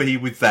rather be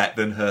with that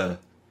than her.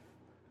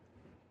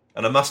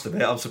 And I must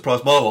admit, I'm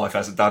surprised my wife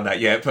hasn't done that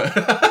yet.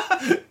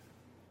 But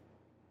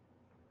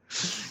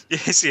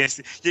yes,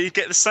 you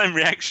get the same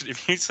reaction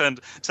if you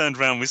turned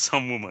around with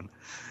some woman.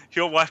 If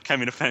your wife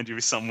came in and found you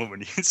with some woman,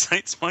 you'd say,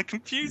 "It's my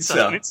computer,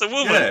 and it's a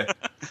woman." Yeah.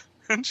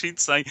 And she'd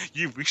say,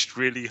 "You wished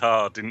really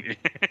hard, didn't you?"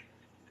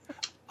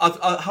 I've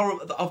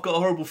got a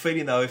horrible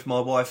feeling though, if my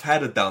wife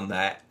had done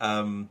that,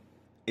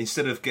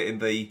 instead of getting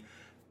the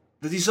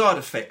desired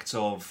effect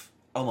of,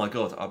 "Oh my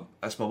God,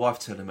 that's my wife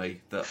telling me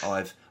that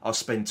I'll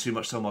spend too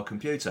much time on my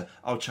computer,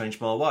 I'll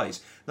change my ways."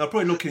 And I'll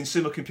probably look in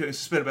my computer and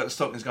suspend about the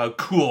stockings and go,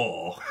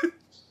 "Cool."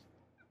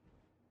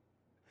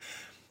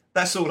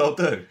 That's all I'll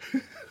do.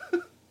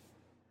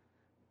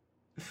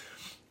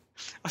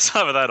 I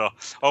saw with that.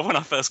 Or when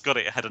I first got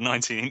it, it had a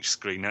 19-inch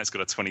screen. Now it's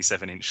got a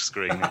 27-inch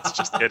screen. It's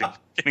just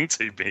getting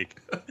too big.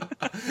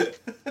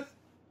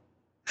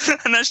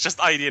 And that's just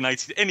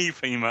alienated any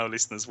female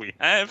listeners we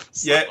have.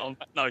 So yeah. On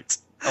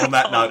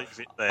that note, leave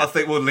it there. I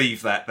think we'll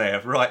leave that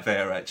there, right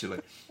there,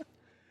 actually.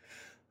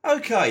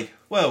 Okay.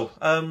 Well,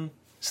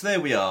 so there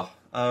we are.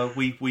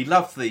 We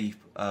love the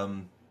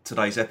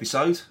today's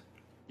episode.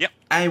 Yep.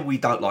 And we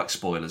don't like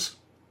spoilers.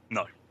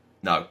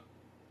 No.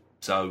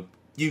 So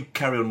you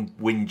carry on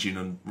whinging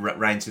and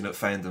ranting at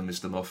fandom,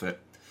 Mr. Moffat.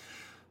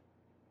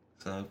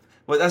 So,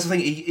 well, that's the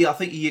thing. I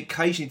think he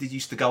occasionally did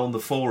used to go on the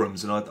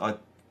forums, and I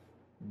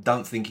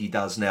don't think he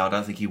does now. I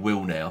don't think he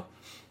will now,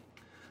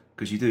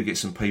 because you do get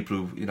some people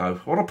who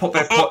want to put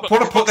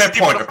their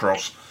point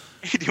across.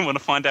 He didn't want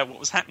to find out what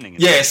was happening.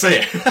 Yeah, see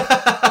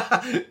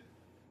it.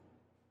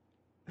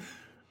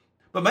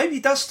 But maybe he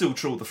does still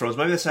trawl the forums.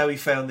 Maybe that's how he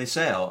found this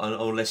out,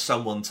 unless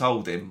someone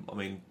told him. I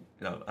mean,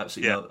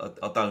 absolutely. Yeah.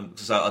 I don't.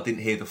 So I didn't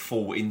hear the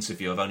full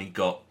interview. I've only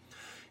got,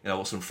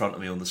 what's in front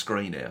of me on the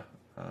screen here.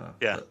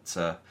 Yeah.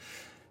 But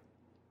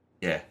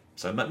yeah.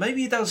 So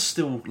maybe he does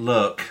still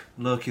lurk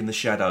in the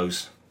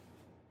shadows,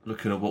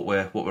 looking at what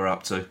we're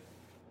up to.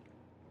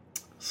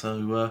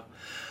 So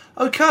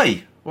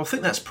okay. Well, I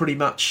think that's pretty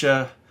much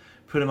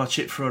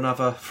it for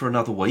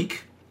another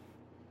week.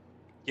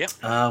 Yep.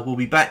 We'll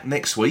be back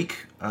next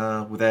week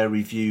with our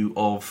review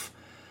of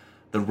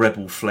The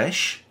Rebel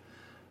Flesh,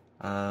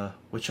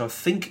 which I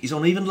think is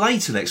on even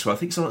later next week. I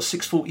think it's on at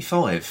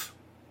 6:45.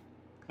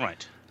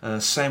 Right.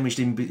 Sandwiched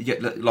in,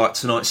 like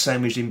tonight,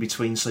 sandwiched in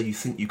between So You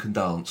Think You Can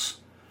Dance.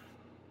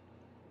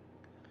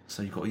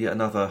 So you've got yet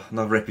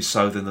another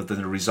episode than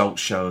the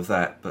results show of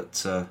that.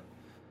 But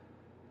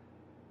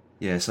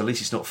yeah, so at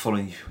least it's not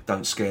following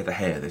Don't Scare the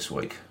Hare this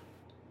week.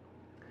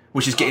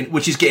 Which is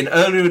getting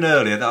earlier and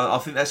earlier. I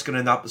think that's going to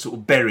end up sort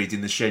of buried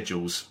in the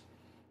schedules.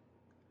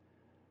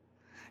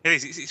 It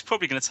is. It's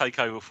probably going to take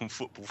over from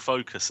Football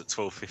Focus at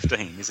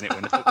 12:15, isn't it,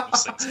 when the football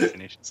season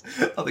finishes?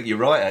 I think you're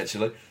right,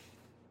 actually.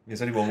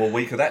 There's only one more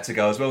week of that to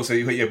go as well, so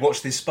you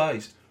watch this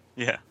space.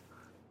 Yeah.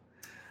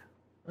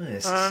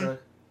 Yes.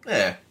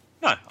 Yeah.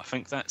 No, I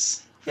think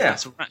that's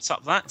wraps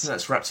up that.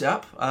 That's wrapped it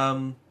up.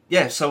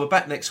 Yeah, so we're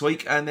back next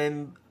week, and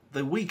then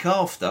the week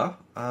after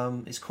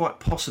is quite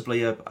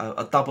possibly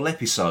a double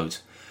episode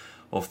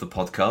of the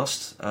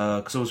podcast,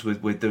 because obviously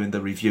we're doing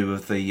the review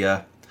of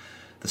the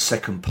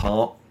second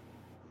part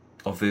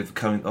of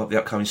the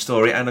upcoming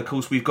story, and of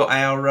course we've got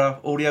our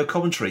audio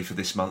commentary for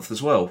this month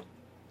as well.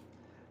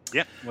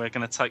 Yep, we're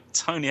going to take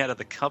Tony out of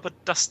the cupboard,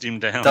 dust him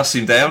down. Dust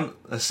him down,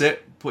 that's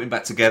it, put him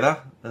back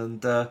together,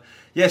 and so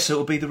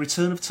it'll be the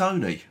return of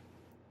Tony.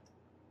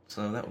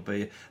 So that'll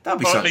be or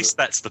something. At least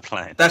that's the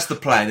plan. That's the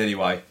plan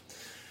anyway.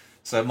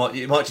 So it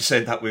might just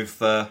end up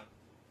with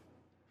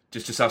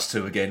just us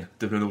two again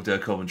doing an all-day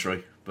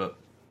commentary, but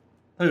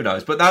who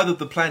knows? But now that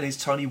the plan is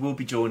Tony will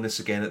be joining us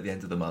again at the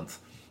end of the month.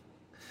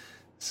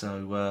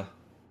 So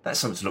that's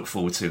something to look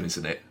forward to,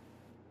 isn't it?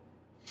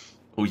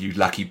 All you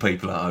lucky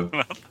people at home.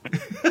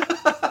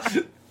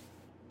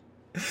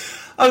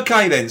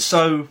 Okay then,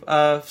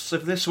 so for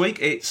this week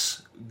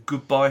it's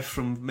goodbye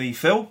from me,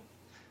 Phil.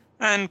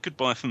 And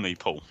goodbye from me,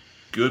 Paul.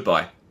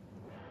 Goodbye.